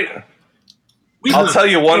 I'll tell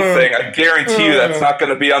you one thing. I guarantee you that's not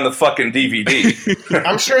going to be on the fucking DVD.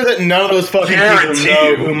 I'm sure that none of those fucking people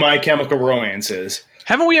know who My Chemical Romance is.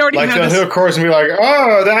 Haven't we already like had they'll this? hear a chorus and be like,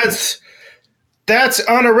 "Oh, that's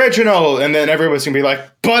unoriginal," and then everybody's gonna be like,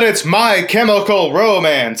 "But it's My Chemical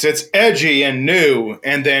Romance. It's edgy and new."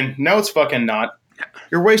 And then no, it's fucking not.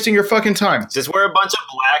 You're wasting your fucking time. Just wear a bunch of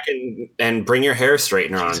black and bring your hair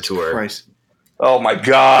straightener on tour. Christ. Oh my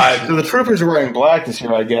god. So the troopers are wearing black this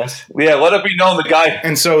year, I guess. Yeah, let it be known the guy.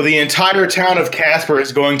 And so the entire town of Casper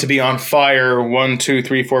is going to be on fire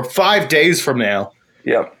 5 days from now.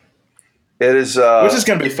 Yep. It is which is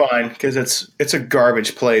going to be fine because it's a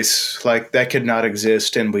garbage place. Like that could not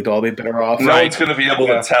exist and we'd all be better off. No one's going to be able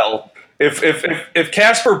to tell. If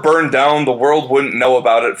Casper burned down, the world wouldn't know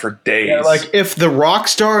about it for days. Yeah, like if the rock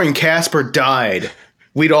star in Casper died,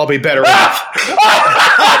 we'd all be better off.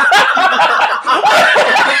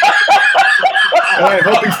 And I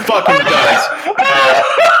hope he fucking does.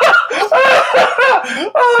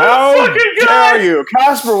 How dare you?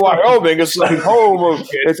 Casper, Wyoming is like home of,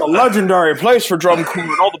 it's a legendary place for drum corps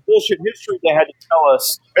and all the bullshit history they had to tell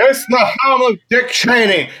us. It's the home of Dick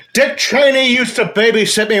Cheney. Dick Cheney used to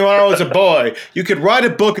babysit me when I was a boy. You could write a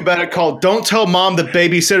book about it called Don't Tell Mom the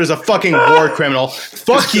Babysitter's a Fucking War Criminal.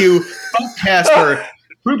 Fuck you. Fuck Casper.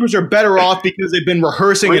 Troopers are better off because they've been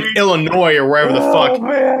rehearsing in Illinois or wherever the fuck.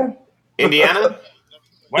 Man. Indiana?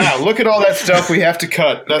 Wow, look at all that stuff we have to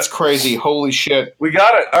cut. That's crazy. Holy shit. We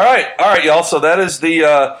got it. All right, y'all. So that is the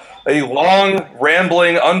a long,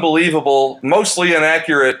 rambling, unbelievable, mostly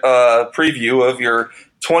inaccurate preview of your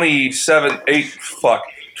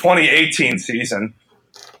 2018 season.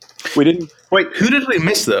 We didn't. Wait, who did we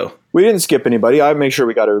miss though? We didn't skip anybody. I make sure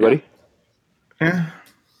we got everybody. Yeah.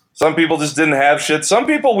 Some people just didn't have shit. Some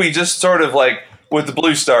people we just sort of like. With the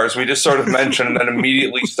Blue Stars, we just sort of mentioned and then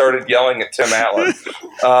immediately started yelling at Tim Allen.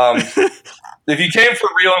 If you came for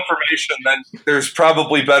real information, then there's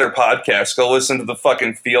probably better podcasts. Go listen to the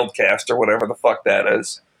fucking Fieldcast or whatever the fuck that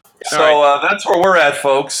is. So that's where we're at,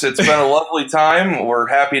 folks. It's been a lovely time. We're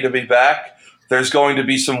happy to be back. There's going to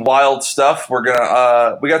be some wild stuff. We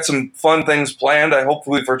got some fun things planned.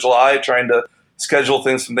 Hopefully for July, trying to schedule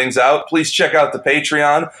some things out. Please check out the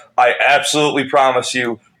Patreon. I absolutely promise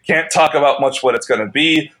you. Can't talk about much what it's going to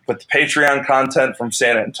be, but the Patreon content from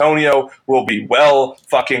San Antonio will be well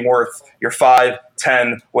fucking worth your $5,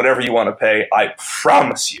 $10, whatever you want to pay. I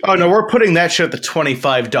promise you. Oh, no, we're putting that shit at the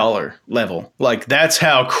 $25 level. Like, that's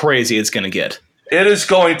how crazy it's going to get. It is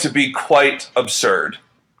going to be quite absurd.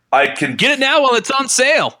 I can Get it now while it's on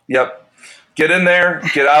sale. Yep. Get in there,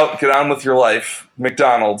 get out, get on with your life.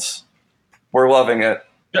 McDonald's. We're loving it.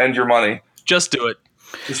 And your money. Just do it.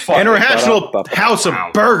 International House of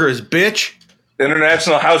Burgers, bitch.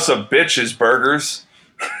 International House of Bitches Burgers.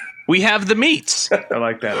 We have the meats. I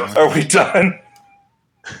like that one. Are we done?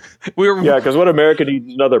 Yeah, because what America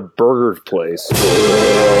needs another burger place.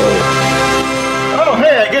 Oh,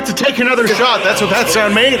 hey, I get to take another shot. That's what that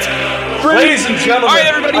sound means. Ladies and gentlemen. All right,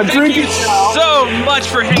 everybody, thank you so much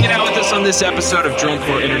for hanging out with us on this episode of Drunk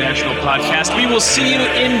Core International Podcast. We will see you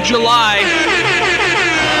in July.